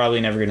just probably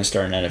never going to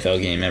start an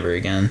NFL game ever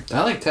again.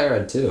 I like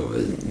Tyrod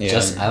too.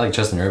 Yeah. I like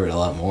Justin Herbert a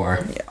lot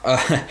more.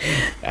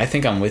 I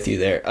think I'm with you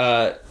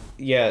there.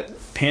 Yeah,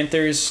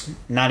 Panthers,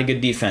 not a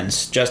good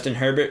defense. Justin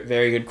Herbert,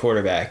 very good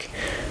quarterback.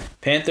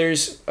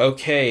 Panthers,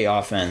 okay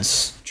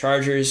offense.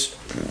 Chargers,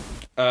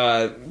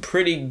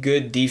 pretty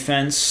good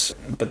defense,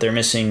 but they're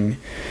missing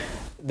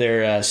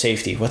their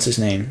safety. What's his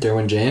name?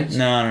 Derwin James?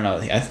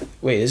 No.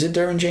 Wait, is it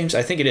Derwin James?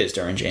 I think it is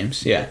Derwin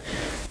James, yeah.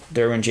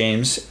 Derwin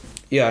James.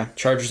 Yeah,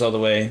 Chargers all the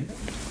way.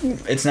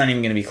 It's not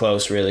even going to be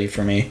close, really,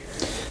 for me.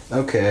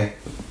 Okay.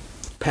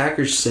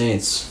 Packers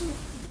Saints.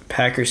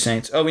 Packers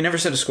Saints. Oh, we never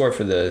set a score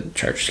for the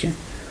Chargers game.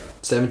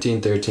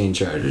 17-13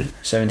 Chargers.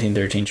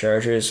 17-13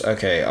 Chargers.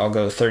 Okay, I'll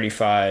go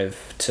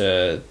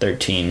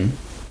 35-13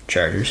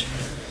 Chargers.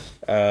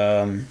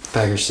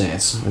 Packers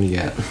Saints. What do you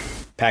got?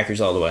 Packers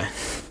all the way.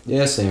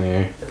 Yeah, same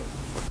here.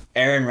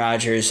 Aaron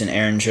Rodgers and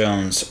Aaron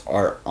Jones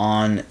are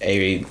on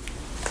a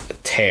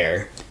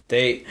tear.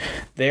 They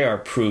are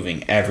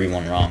proving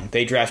everyone wrong.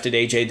 They drafted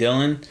A.J.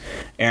 Dillon.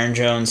 Aaron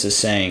Jones is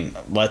saying,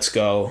 let's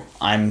go.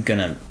 I'm going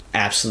to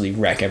absolutely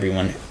wreck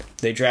everyone.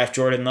 They draft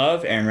Jordan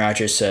Love. Aaron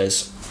Rodgers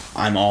says,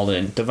 I'm all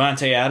in.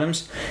 Devontae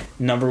Adams,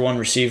 number 1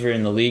 receiver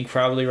in the league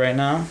probably right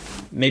now.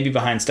 Maybe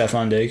behind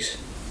Stephon Diggs.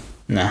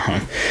 No.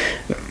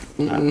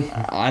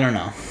 I don't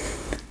know.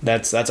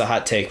 That's a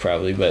hot take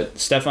probably, but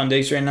Stephon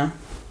Diggs right now,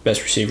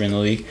 best receiver in the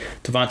league.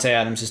 Devontae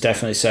Adams is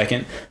definitely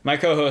second. My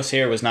co-host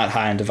here was not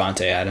high on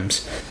Devontae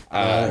Adams.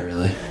 Not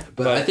really.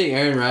 But I think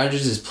Aaron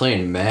Rodgers is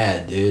playing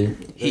mad,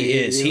 dude. He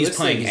is. He's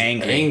playing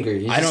like angry.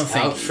 He's I don't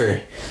think. out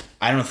for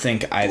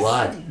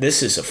blood.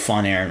 This is a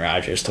fun Aaron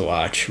Rodgers to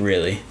watch,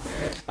 really.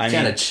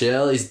 Kind of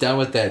chill. He's done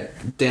with that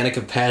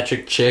Danica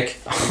Patrick chick.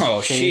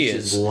 Oh, she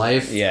is. His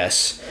life.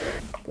 Yes.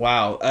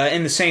 Wow.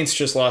 And the Saints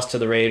just lost to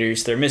the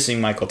Raiders. They're missing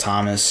Michael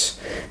Thomas.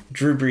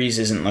 Drew Brees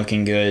isn't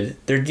looking good.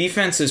 Their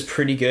defense is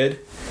pretty good,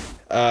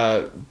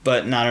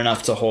 but not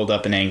enough to hold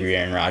up an angry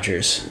Aaron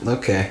Rodgers.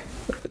 Okay.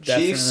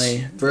 Definitely. Chiefs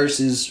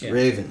versus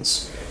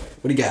Ravens.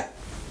 What do you got?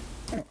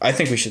 I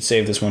think we should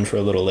save this one for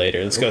a little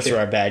later. Let's go through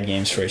our bad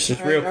games first.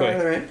 Just real quick.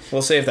 All right.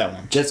 We'll save that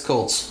one. Jets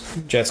Colts.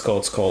 Jets,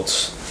 Colts.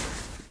 Colts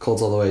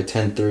all the way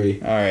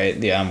 10-3. All right.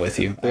 Yeah, I'm with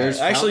you. Bears.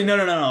 Actually, no.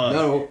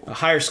 No. A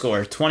higher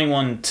score,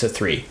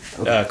 21-3.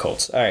 Okay.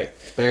 Colts. All right.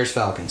 Bears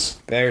Falcons.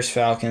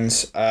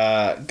 Falcons.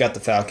 Got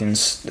the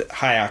Falcons.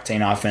 High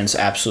octane offense,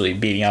 absolutely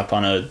beating up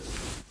on a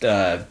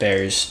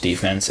Bears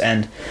defense,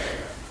 and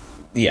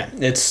yeah,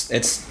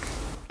 it's.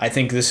 I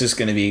think this is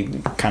going to be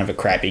kind of a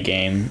crappy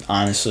game.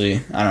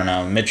 Honestly, I don't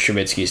know. Mitch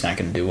Trubisky's not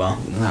going to do well.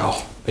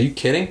 No, are you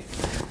kidding?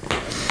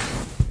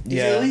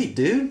 He's elite,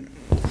 dude.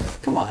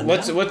 Come on.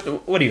 What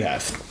do you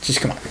have? Just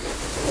come on.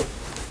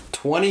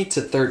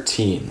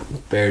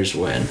 20-13. Bears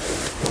win.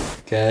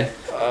 Okay.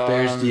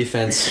 Bears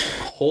defense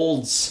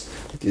holds.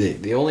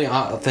 The only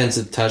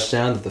offensive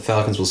touchdown that the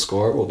Falcons will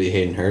score will be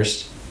Hayden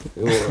Hurst.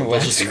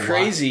 That's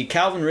crazy.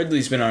 Calvin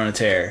Ridley's been on a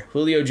tear.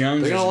 Julio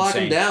Jones. They're gonna lock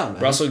him down,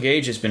 man. Russell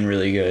Gage has been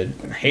really good.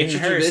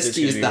 Hayden Hurst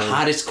is the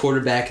hottest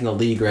quarterback in the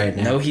league right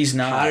now. No, he's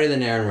not. Hotter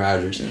than Aaron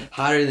Rodgers.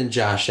 Hotter than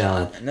Josh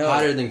Allen. No.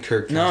 Hotter than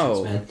Kirk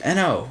Cousins,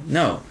 man.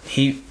 No.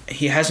 He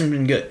hasn't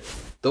been good.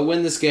 They'll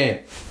win this game.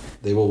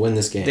 They will win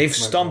this game. They've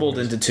stumbled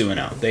into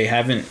 2-0. They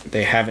haven't.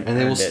 And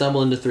they will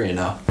stumble into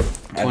 3-0.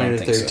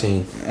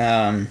 20-13.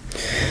 So.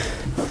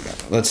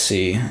 Let's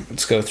see.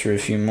 Let's go through a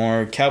few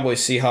more.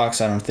 Cowboys Seahawks.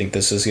 I don't think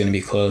this is going to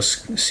be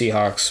close.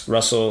 Seahawks.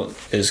 Russell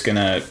is going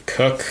to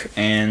cook,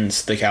 and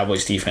the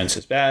Cowboys defense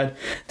is bad.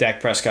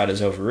 Dak Prescott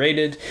is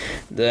overrated.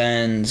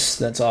 Then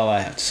that's all I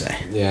have to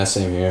say. Yeah,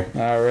 same here.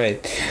 All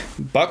right.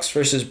 Bucks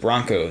versus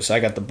Broncos. I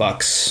got the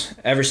Bucks.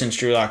 Ever since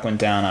Drew Lock went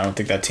down, I don't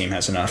think that team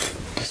has enough.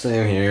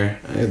 Same here.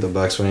 I have the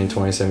Bucks winning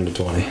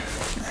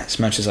 27-20. As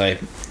much as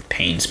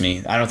pains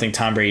me. I don't think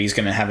Tom Brady's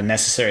going to have a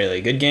necessarily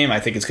good game.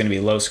 I think it's going to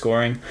be low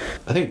scoring.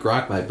 I think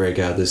Gronk might break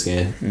out this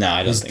game. No,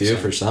 I don't think so. He's due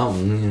for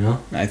something, you know?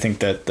 I think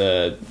that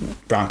the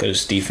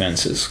Broncos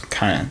defense is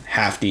kind of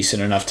half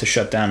decent enough to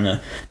shut down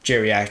the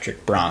geriatric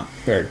Gronk.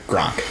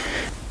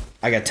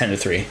 I got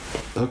 10-3.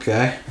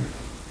 Okay.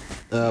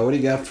 What do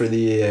you got for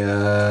the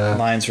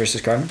Lions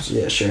versus Cardinals?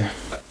 Yeah, sure.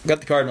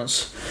 Got the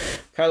Cardinals.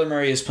 Kyler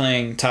Murray is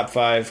playing top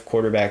 5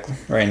 quarterback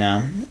right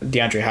now.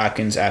 DeAndre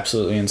Hopkins,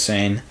 absolutely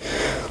insane.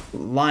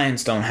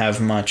 Lions don't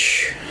have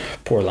much.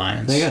 Poor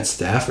Lions. They got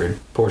Stafford.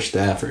 Poor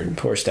Stafford.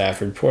 Poor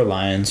Stafford. Poor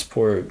Lions.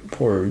 Poor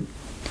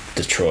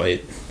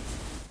Detroit.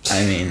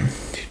 I mean,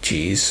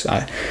 jeez.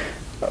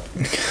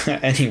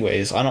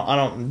 Anyways, I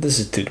don't. This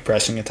is too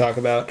depressing to talk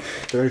about.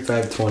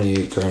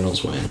 35-28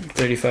 Cardinals win.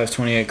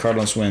 35-28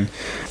 Cardinals win.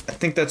 I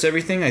think that's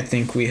everything. I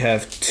think we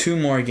have 2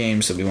 more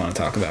games that we want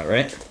to talk about,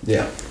 right?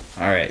 Yeah.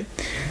 All right.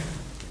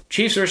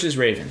 Chiefs versus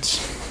Ravens.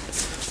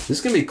 This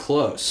is gonna be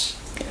close.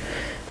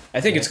 I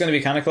think it's going to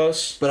be kind of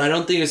close, but I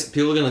don't think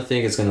people are gonna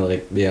think it's gonna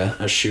be a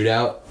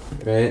shootout,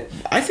 right?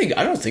 I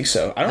don't think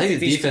so. I think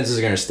the defenses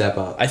are gonna step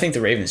up. I think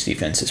the Ravens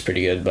defense is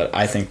pretty good, but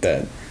I think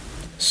that a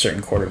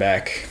certain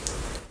quarterback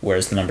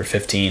wears the number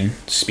 15,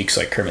 speaks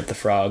like Kermit the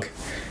Frog.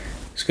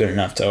 It's good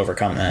enough to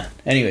overcome that.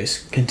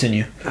 Anyways,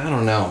 continue. I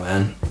don't know,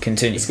 man.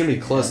 Continue. It's gonna be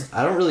close. Yeah.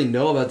 I don't really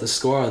know about the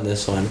score on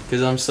this one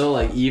because I'm so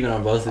even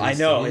on both of these. I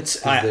know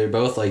teams, they're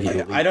both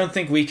elite. I don't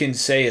think we can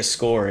say a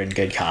score in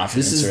good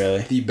confidence. This is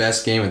really the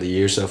best game of the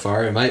year so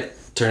far. It might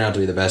turn out to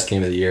be the best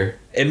game of the year.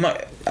 It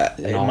might.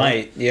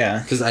 Might.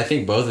 Yeah. Because I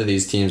think both of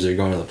these teams are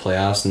going to the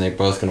playoffs and they're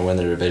both going to win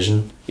their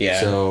division.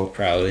 Yeah. So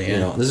probably.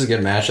 Yeah. This is a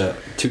good matchup.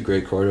 2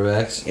 great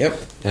quarterbacks. Yep.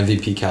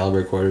 MVP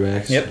caliber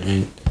quarterbacks. Yep.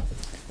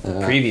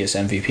 previous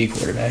MVP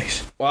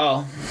quarterbacks.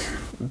 Well,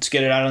 let's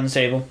get it out on the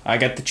table. I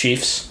got the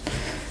Chiefs.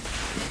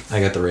 I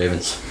got the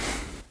Ravens.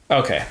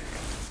 Okay.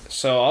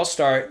 So I'll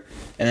start,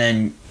 and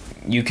then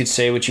you could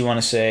say what you want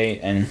to say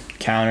and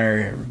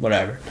counter,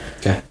 whatever.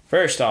 Okay.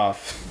 First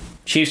off,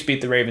 Chiefs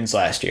beat the Ravens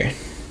last year.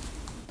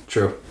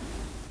 True.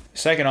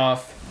 Second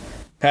off,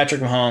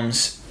 Patrick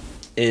Mahomes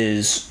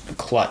is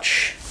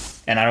clutch,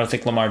 and I don't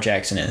think Lamar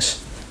Jackson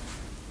is.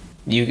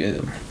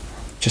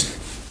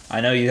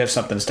 I know you have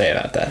something to say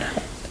about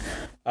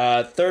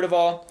that. Third of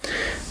all,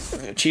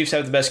 Chiefs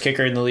have the best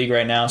kicker in the league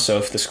right now, so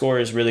if the score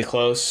is really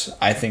close,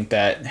 I think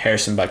that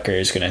Harrison Butker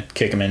is going to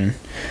kick him in.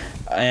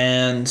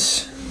 And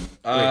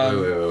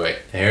wait.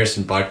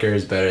 Harrison Butker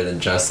is better than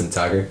Justin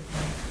Tucker?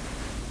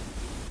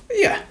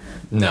 Yeah.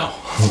 No.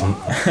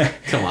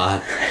 Come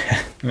on.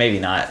 Maybe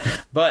not.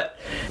 But,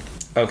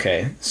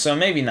 okay, so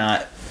maybe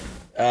not.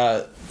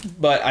 But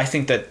I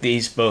think that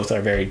these both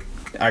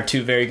are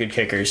two very good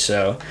kickers.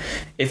 So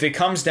if it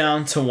comes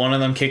down to one of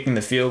them kicking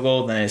the field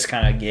goal, then it's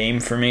kind of game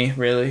for me,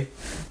 really.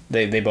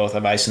 They both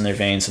have ice in their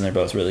veins, and they're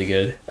both really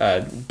good.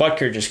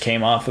 Butker just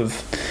came off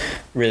of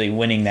really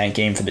winning that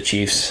game for the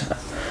Chiefs.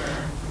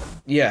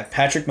 Yeah,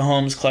 Patrick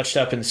Mahomes clutched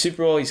up in the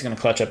Super Bowl. He's going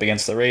to clutch up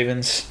against the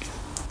Ravens.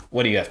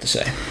 What do you have to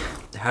say?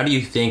 How do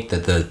you think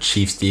that the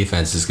Chiefs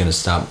defense is going to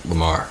stop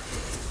Lamar?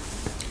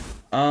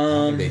 I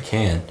don't think they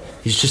can.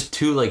 He's just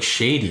too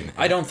shady, man.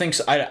 I don't think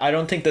so. I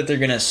don't think that they're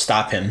gonna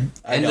stop him.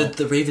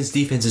 The Ravens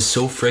defense is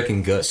so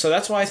freaking good. So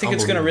that's why I think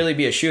it's gonna really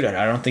be a shootout.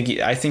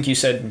 I think you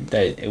said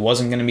that it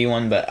wasn't gonna be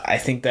one, but I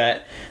think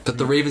that. But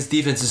the Ravens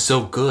defense is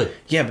so good.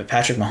 Yeah, but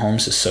Patrick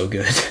Mahomes is so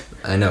good.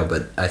 I know,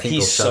 but I think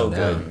he's so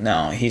good. Down.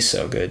 No, he's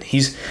so good.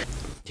 He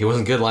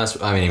wasn't good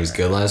last. I mean, he was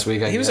good last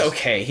week. He was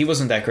okay. He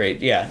wasn't that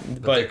great. Yeah,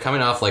 but they're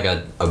coming off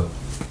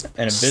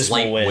an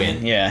abysmal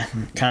win. Yeah,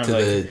 kind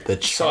of the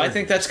so I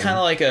think that's kind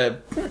of like a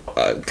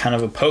kind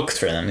of a poke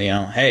for them.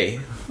 Hey,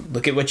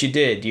 look at what you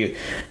did.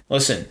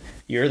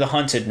 You're the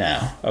hunted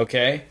now,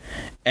 okay?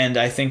 And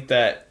I think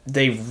that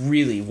they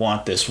really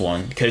want this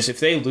one, because if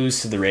they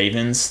lose to the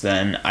Ravens,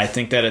 then I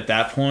think that at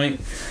that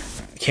point,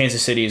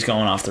 Kansas City is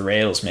going off the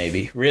rails.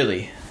 Maybe,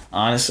 really.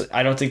 Honestly,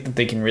 I don't think that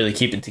they can really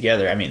keep it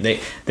together. I mean, they're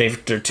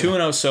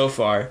 2-0 so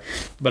far,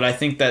 but I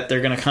think that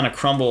they're going to kind of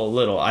crumble a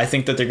little. I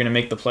think that they're going to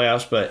make the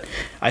playoffs, but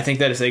I think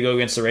that if they go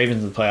against the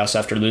Ravens in the playoffs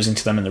after losing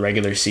to them in the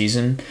regular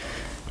season,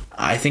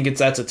 I think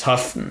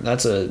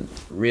that's a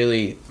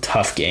really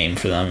tough game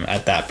for them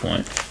at that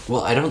point. Well,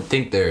 I don't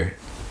think they're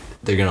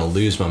going to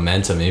lose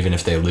momentum even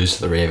if they lose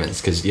to the Ravens,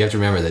 because you have to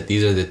remember that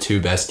these are the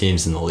two best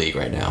teams in the league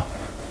right now.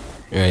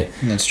 Right,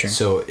 that's true.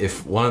 So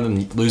if one of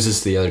them loses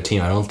to the other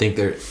team, I think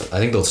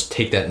they'll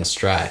take that in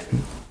stride.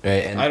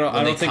 Right, and I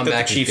don't think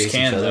that the Chiefs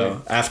can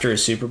though. After a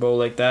Super Bowl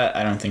like that,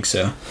 I don't think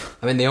so.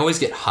 I mean, they always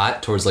get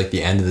hot towards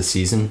the end of the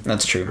season.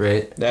 That's true,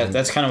 right?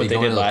 That's kind of what they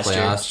did last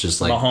year. Just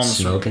Mahomes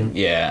smoking.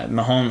 Yeah,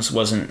 Mahomes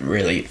wasn't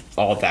really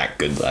all that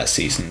good last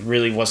season.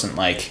 Really wasn't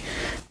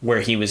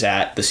where he was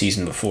at the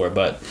season before.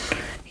 But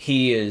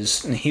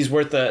he's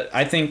worth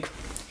I think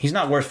he's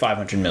not worth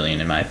 $500 million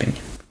in my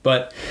opinion.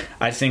 But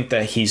I think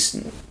that he's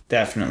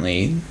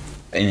definitely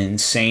an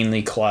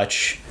insanely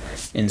clutch,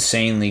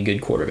 insanely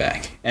good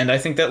quarterback. And I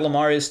think that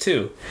Lamar is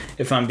too,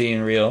 if I'm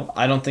being real.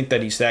 I don't think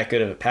that he's that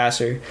good of a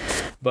passer.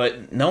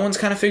 But no one's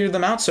kind of figured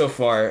them out so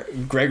far.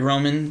 Greg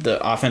Roman,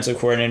 the offensive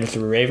coordinator for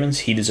the Ravens,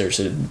 he deserves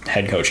a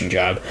head coaching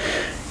job.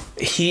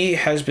 He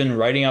has been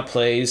writing up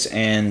plays,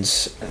 and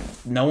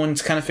no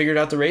one's kind of figured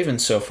out the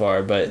Ravens so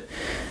far. But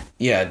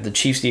yeah, the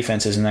Chiefs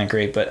defense isn't that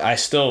great, but I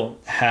still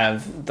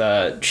have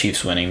the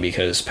Chiefs winning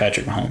because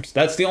Patrick Mahomes.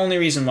 That's the only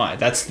reason why.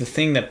 That's the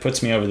thing that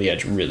puts me over the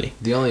edge, really.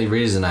 The only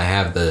reason I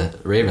have the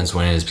Ravens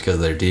winning is because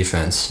of their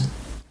defense.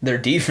 Their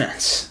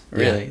defense,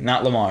 really,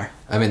 not Lamar.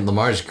 I mean,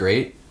 Lamar's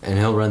great, and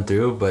he'll run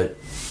through, but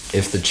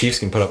if the Chiefs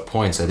can put up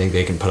points, I think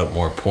they can put up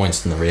more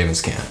points than the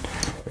Ravens can,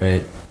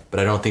 right? But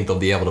I don't think they'll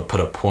be able to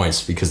put up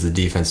points because the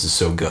defense is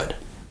so good.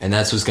 And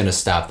that's what's going to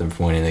stop them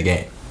from winning the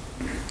game.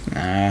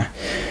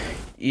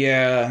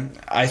 Yeah,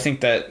 I think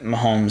that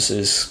Mahomes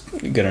is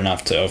good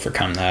enough to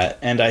overcome that.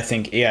 And I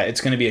think, it's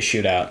going to be a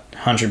shootout,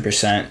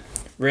 100%.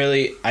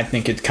 Really, I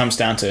think it comes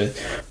down to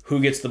who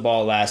gets the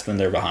ball last when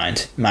they're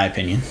behind, in my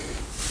opinion.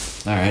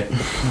 All right.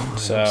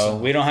 So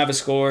we don't have a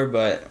score,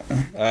 but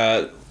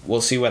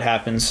we'll see what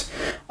happens.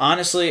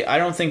 Honestly, I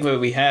don't think that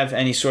we have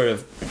any sort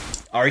of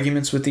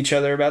arguments with each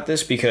other about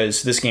this,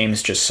 because this game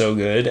is just so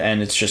good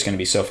and it's just going to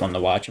be so fun to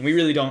watch. And we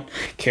really don't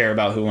care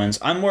about who wins.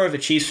 I'm more of a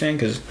Chiefs fan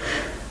because...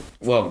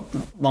 Well,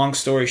 long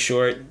story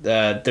short,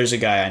 there's a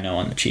guy I know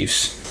on the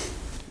Chiefs.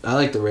 I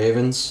like the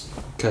Ravens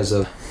because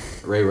of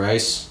Ray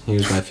Rice. He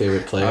was my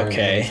favorite player.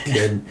 Okay.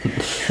 Kid.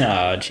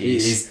 Oh, jeez.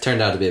 He's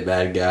turned out to be a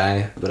bad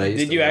guy, but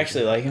Did you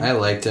actually like him? I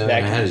liked him.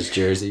 I had his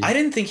jersey. I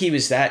didn't think he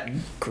was that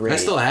great. I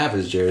still have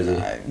his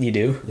jersey. You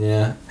do?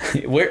 Yeah.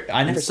 Where?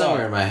 I never It's saw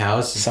somewhere it. in my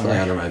house. It's Somewhere.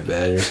 probably under my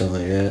bed or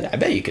something like that. I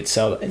bet you could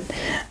sell it.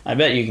 I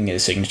bet you can get a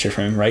signature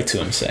from him. Write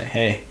to him. Say,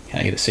 hey, can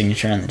I get a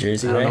signature on the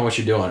jersey? I don't right? know what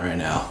you're doing right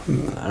now.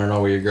 I don't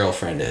know where your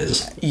girlfriend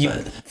is.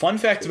 But Fun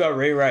fact about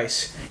Ray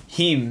Rice: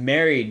 he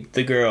married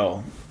the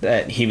girl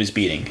that he was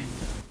beating.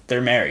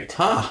 They're married,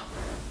 huh?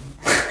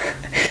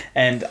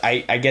 and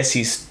I guess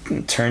he's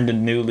turned a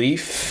new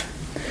leaf.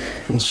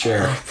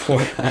 Sure.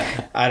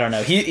 I don't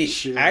know. He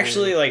Sure.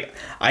 actually, like,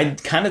 I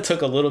kind of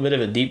took a little bit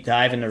of a deep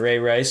dive into Ray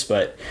Rice,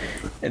 but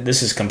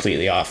this is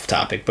completely off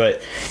topic.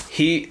 But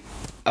he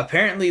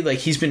apparently, like,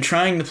 he's been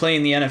trying to play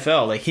in the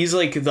NFL. Like, he's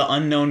like the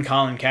unknown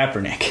Colin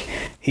Kaepernick.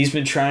 He's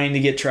been trying to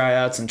get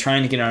tryouts and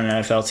trying to get on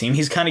an NFL team.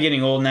 He's kind of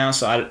getting old now,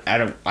 so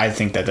I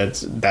think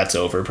that's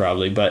over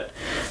probably. But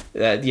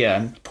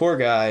yeah, poor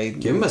guy.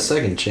 Give him a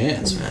second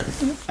chance,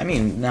 man. I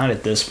mean, not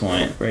at this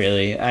point,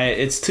 really.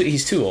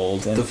 He's too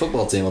old. And The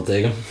football team will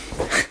take him.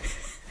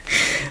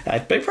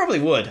 they probably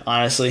would,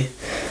 honestly.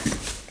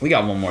 We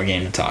got one more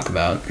game to talk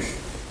about.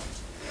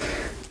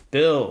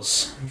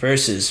 Bills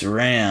versus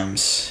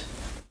Rams.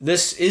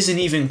 This isn't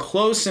even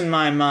close in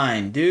my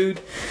mind,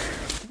 dude.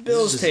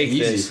 Bills This is take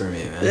easy this. for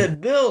me, man. The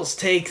Bills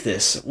take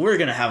this. We're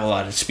going to have a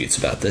lot of disputes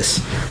about this.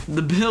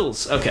 The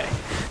Bills. Okay.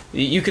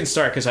 You can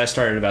start because I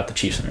started about the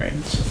Chiefs and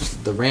Ravens.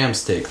 The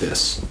Rams take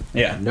this.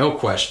 Yeah. No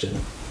question.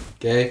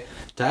 Okay?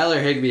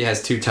 Tyler Higbee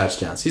has 2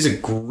 touchdowns. He's a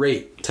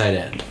great tight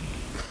end.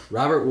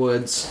 Robert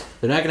Woods,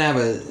 they're not going to have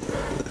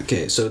a...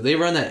 Okay, so they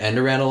run that end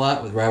around a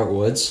lot with Robert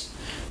Woods,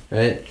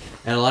 right?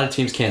 And a lot of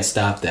teams can't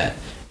stop that.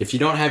 If you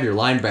don't have your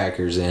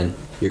linebackers in,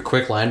 your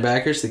quick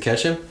linebackers to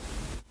catch him,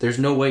 there's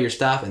no way you're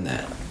stopping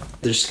that.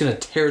 They're just going to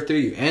tear through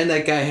you. And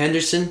that guy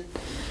Henderson,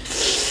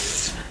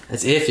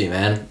 that's iffy,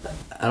 man.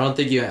 I don't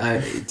think you...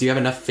 do you have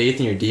enough faith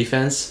in your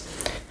defense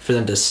for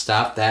them to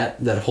stop that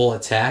whole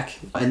attack?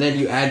 And then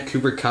you add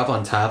Cooper Kupp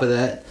on top of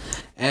that.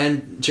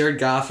 And Jared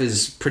Goff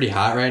is pretty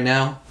hot right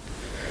now.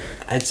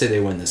 I'd say they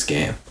win this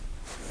game.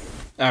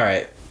 All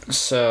right.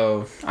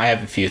 So I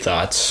have a few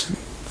thoughts.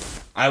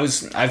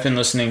 I've been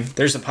listening.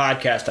 There's a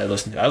podcast I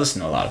listen to. I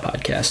listen to a lot of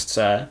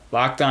podcasts.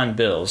 Locked On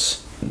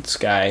Bills. This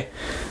guy,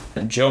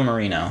 Joe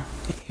Marino.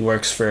 He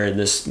works for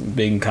this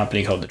big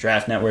company called the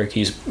Draft Network.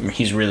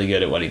 He's really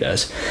good at what he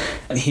does.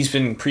 And he's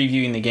been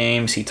previewing the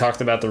games. He talked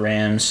about the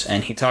Rams,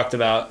 and he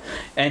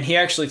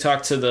actually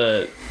talked to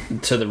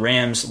the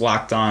Rams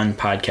Locked On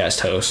podcast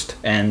host,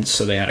 and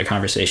so they had a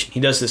conversation. He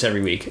does this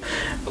every week.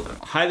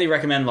 Highly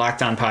recommend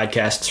Locked On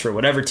podcasts for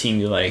whatever team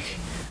you like.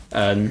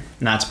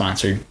 Not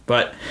sponsored,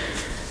 but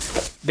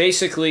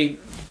basically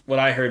what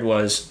I heard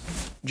was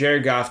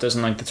Jared Goff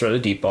doesn't like to throw the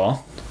deep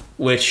ball,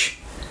 which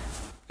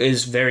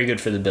is very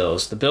good for the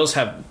Bills. The Bills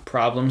have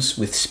problems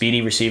with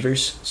speedy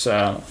receivers,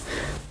 so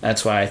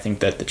that's why I think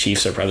that the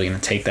Chiefs are probably going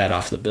to take that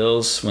off the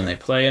Bills when they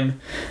play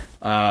them.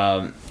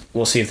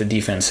 We'll see if the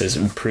defense has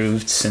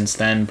improved since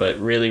then, but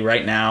really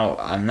right now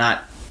I'm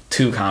not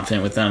too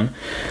confident with them.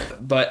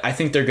 But I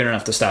think they're good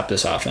enough to stop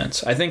this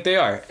offense. I think they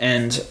are.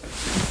 And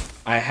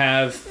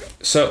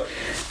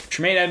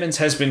Tremaine Edmonds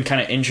has been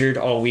kind of injured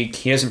all week.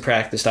 He hasn't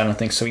practiced, I don't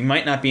think, so he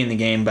might not be in the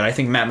game, but I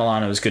think Matt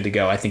Milano is good to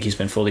go. I think he's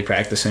been fully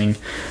practicing.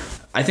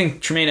 I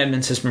think Tremaine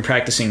Edmonds has been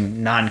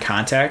practicing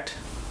non-contact,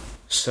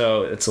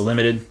 so it's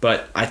limited,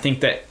 but I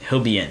think that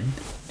he'll be in.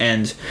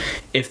 And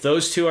if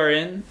those two are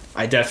in,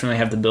 I definitely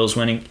have the Bills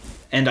winning.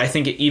 And I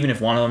think even if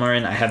one of them are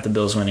in, I have the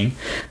Bills winning.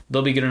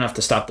 They'll be good enough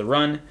to stop the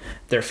run.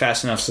 They're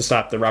fast enough to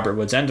stop the Robert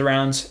Woods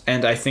end-arounds.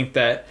 And I think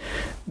that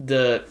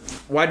the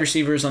wide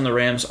receivers on the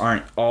Rams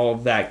aren't all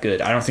that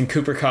good. I don't think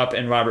Cooper Kupp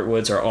and Robert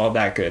Woods are all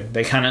that good.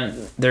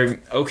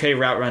 They're okay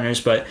route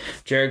runners, but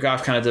Jared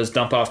Goff kind of does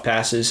dump-off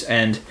passes,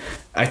 and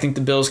I think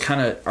the Bills kind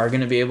of are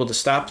going to be able to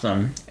stop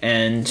them,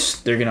 and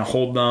they're going to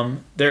hold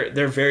them.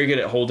 They're very good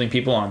at holding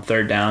people on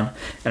third down,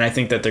 and I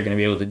think that they're going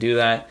to be able to do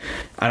that.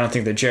 I don't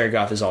think that Jared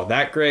Goff is all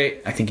that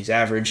great. I think he's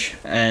average,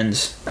 and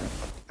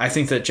I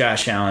think that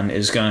Josh Allen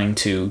is going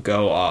to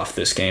go off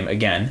this game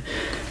again.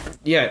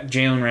 Yeah,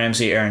 Jalen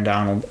Ramsey, Aaron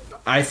Donald.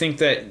 I think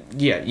that,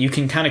 yeah, you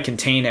can kind of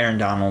contain Aaron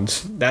Donald.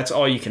 That's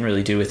all you can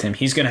really do with him.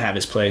 He's going to have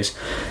his plays.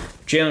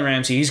 Jalen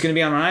Ramsey, he's going to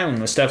be on an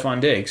island with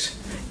Stephon Diggs.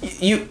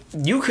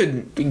 You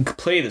could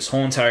play this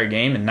whole entire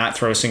game and not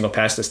throw a single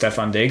pass to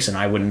Stephon Diggs, and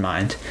I wouldn't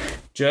mind.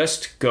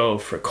 Just go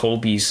for Cole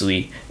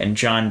Beasley and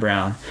John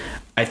Brown.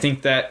 I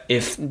think that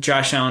if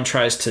Josh Allen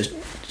tries to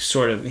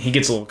he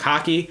gets a little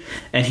cocky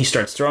and he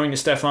starts throwing to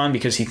Stephon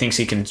because he thinks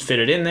he can fit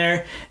it in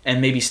there,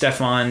 and maybe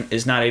Stephon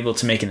is not able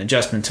to make an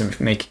adjustment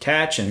to make a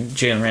catch, and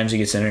Jalen Ramsey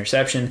gets an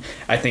interception,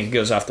 I think it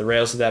goes off the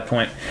rails at that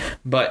point.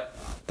 But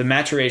the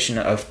maturation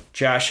of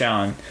Josh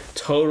Allen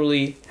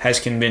totally has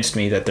convinced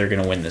me that they're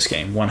going to win this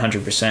game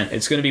 100%.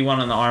 It's going to be one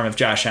on the arm of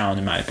Josh Allen,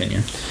 in my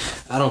opinion.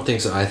 I don't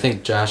think so. I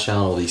think Josh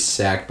Allen will be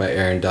sacked by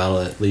Aaron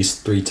Donald at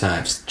least 3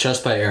 times.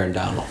 Just by Aaron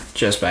Donald.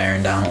 Just by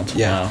Aaron Donald.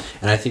 Yeah. Wow.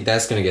 And I think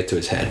that's going to get to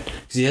his head.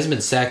 Because he hasn't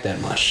been sacked that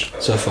much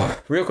so far.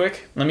 Real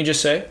quick, let me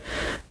just say,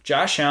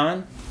 Josh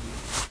Allen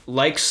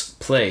likes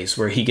plays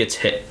where he gets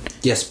hit.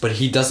 Yes, but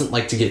he doesn't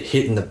like to get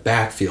hit in the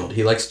backfield.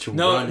 He likes to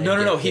run.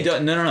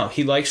 No.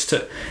 He likes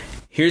to.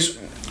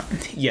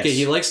 Yes. Okay,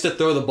 he likes to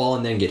throw the ball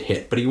and then get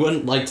hit, but he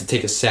wouldn't like to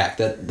take a sack.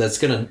 That's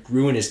going to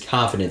ruin his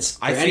confidence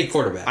for any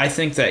quarterback. I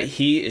think that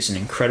he is an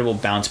incredible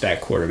bounce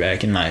back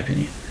quarterback, in my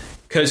opinion.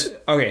 Because,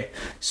 okay,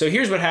 so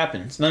here's what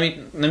happens. Let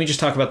me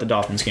just talk about the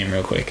Dolphins game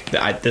real quick.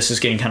 This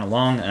is getting kind of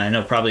long, and I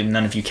know probably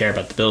none of you care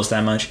about the Bills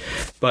that much,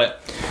 but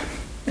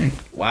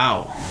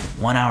wow,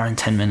 1 hour and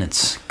 10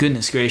 minutes.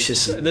 Goodness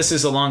gracious. This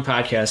is a long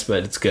podcast,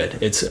 but it's good.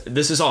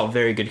 This is all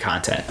very good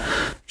content.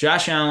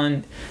 Josh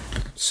Allen,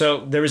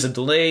 so there was a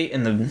delay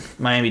in the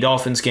Miami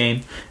Dolphins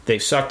game. They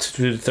sucked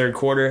through the third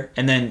quarter,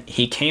 and then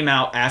he came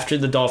out after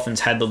the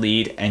Dolphins had the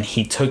lead, and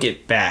he took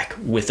it back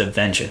with a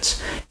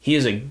vengeance. He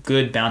is a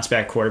good bounce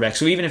back quarterback.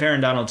 So even if Aaron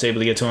Donald's able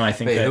to get to him, I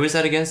think who is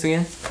that against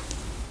again?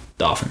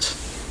 Dolphins.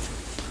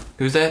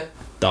 Who's that?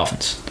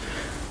 Dolphins.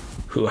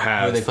 Who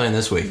are they playing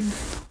this week?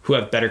 Who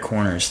have better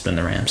corners than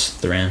the Rams.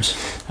 The Rams.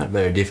 Not a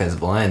better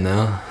defensive line,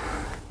 though.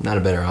 Not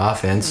a better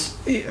offense.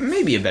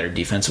 Maybe a better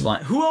defensive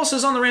line. Who else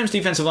is on the Rams'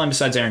 defensive line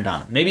besides Aaron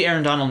Donald? Maybe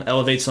Aaron Donald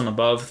elevates them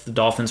above the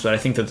Dolphins, but I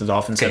think that the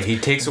Dolphins have he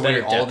takes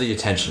away all the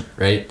attention,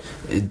 right?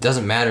 It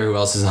doesn't matter who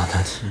else is on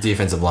the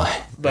defensive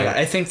line. But right?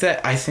 I think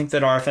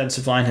that our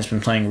offensive line has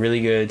been playing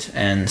really good,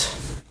 and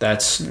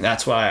that's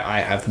why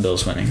I have the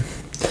Bills winning.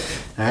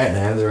 All right, and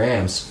I have the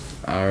Rams.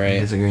 All right. We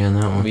disagree on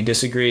that one. We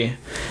disagree.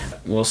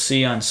 We'll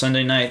see on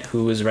Sunday night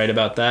who is right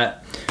about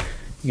that.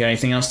 You got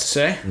anything else to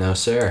say? No,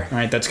 sir. All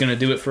right, that's going to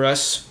do it for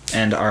us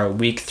and our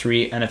Week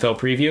 3 NFL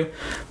preview.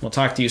 We'll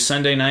talk to you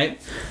Sunday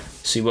night,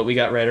 see what we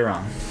got right or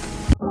wrong.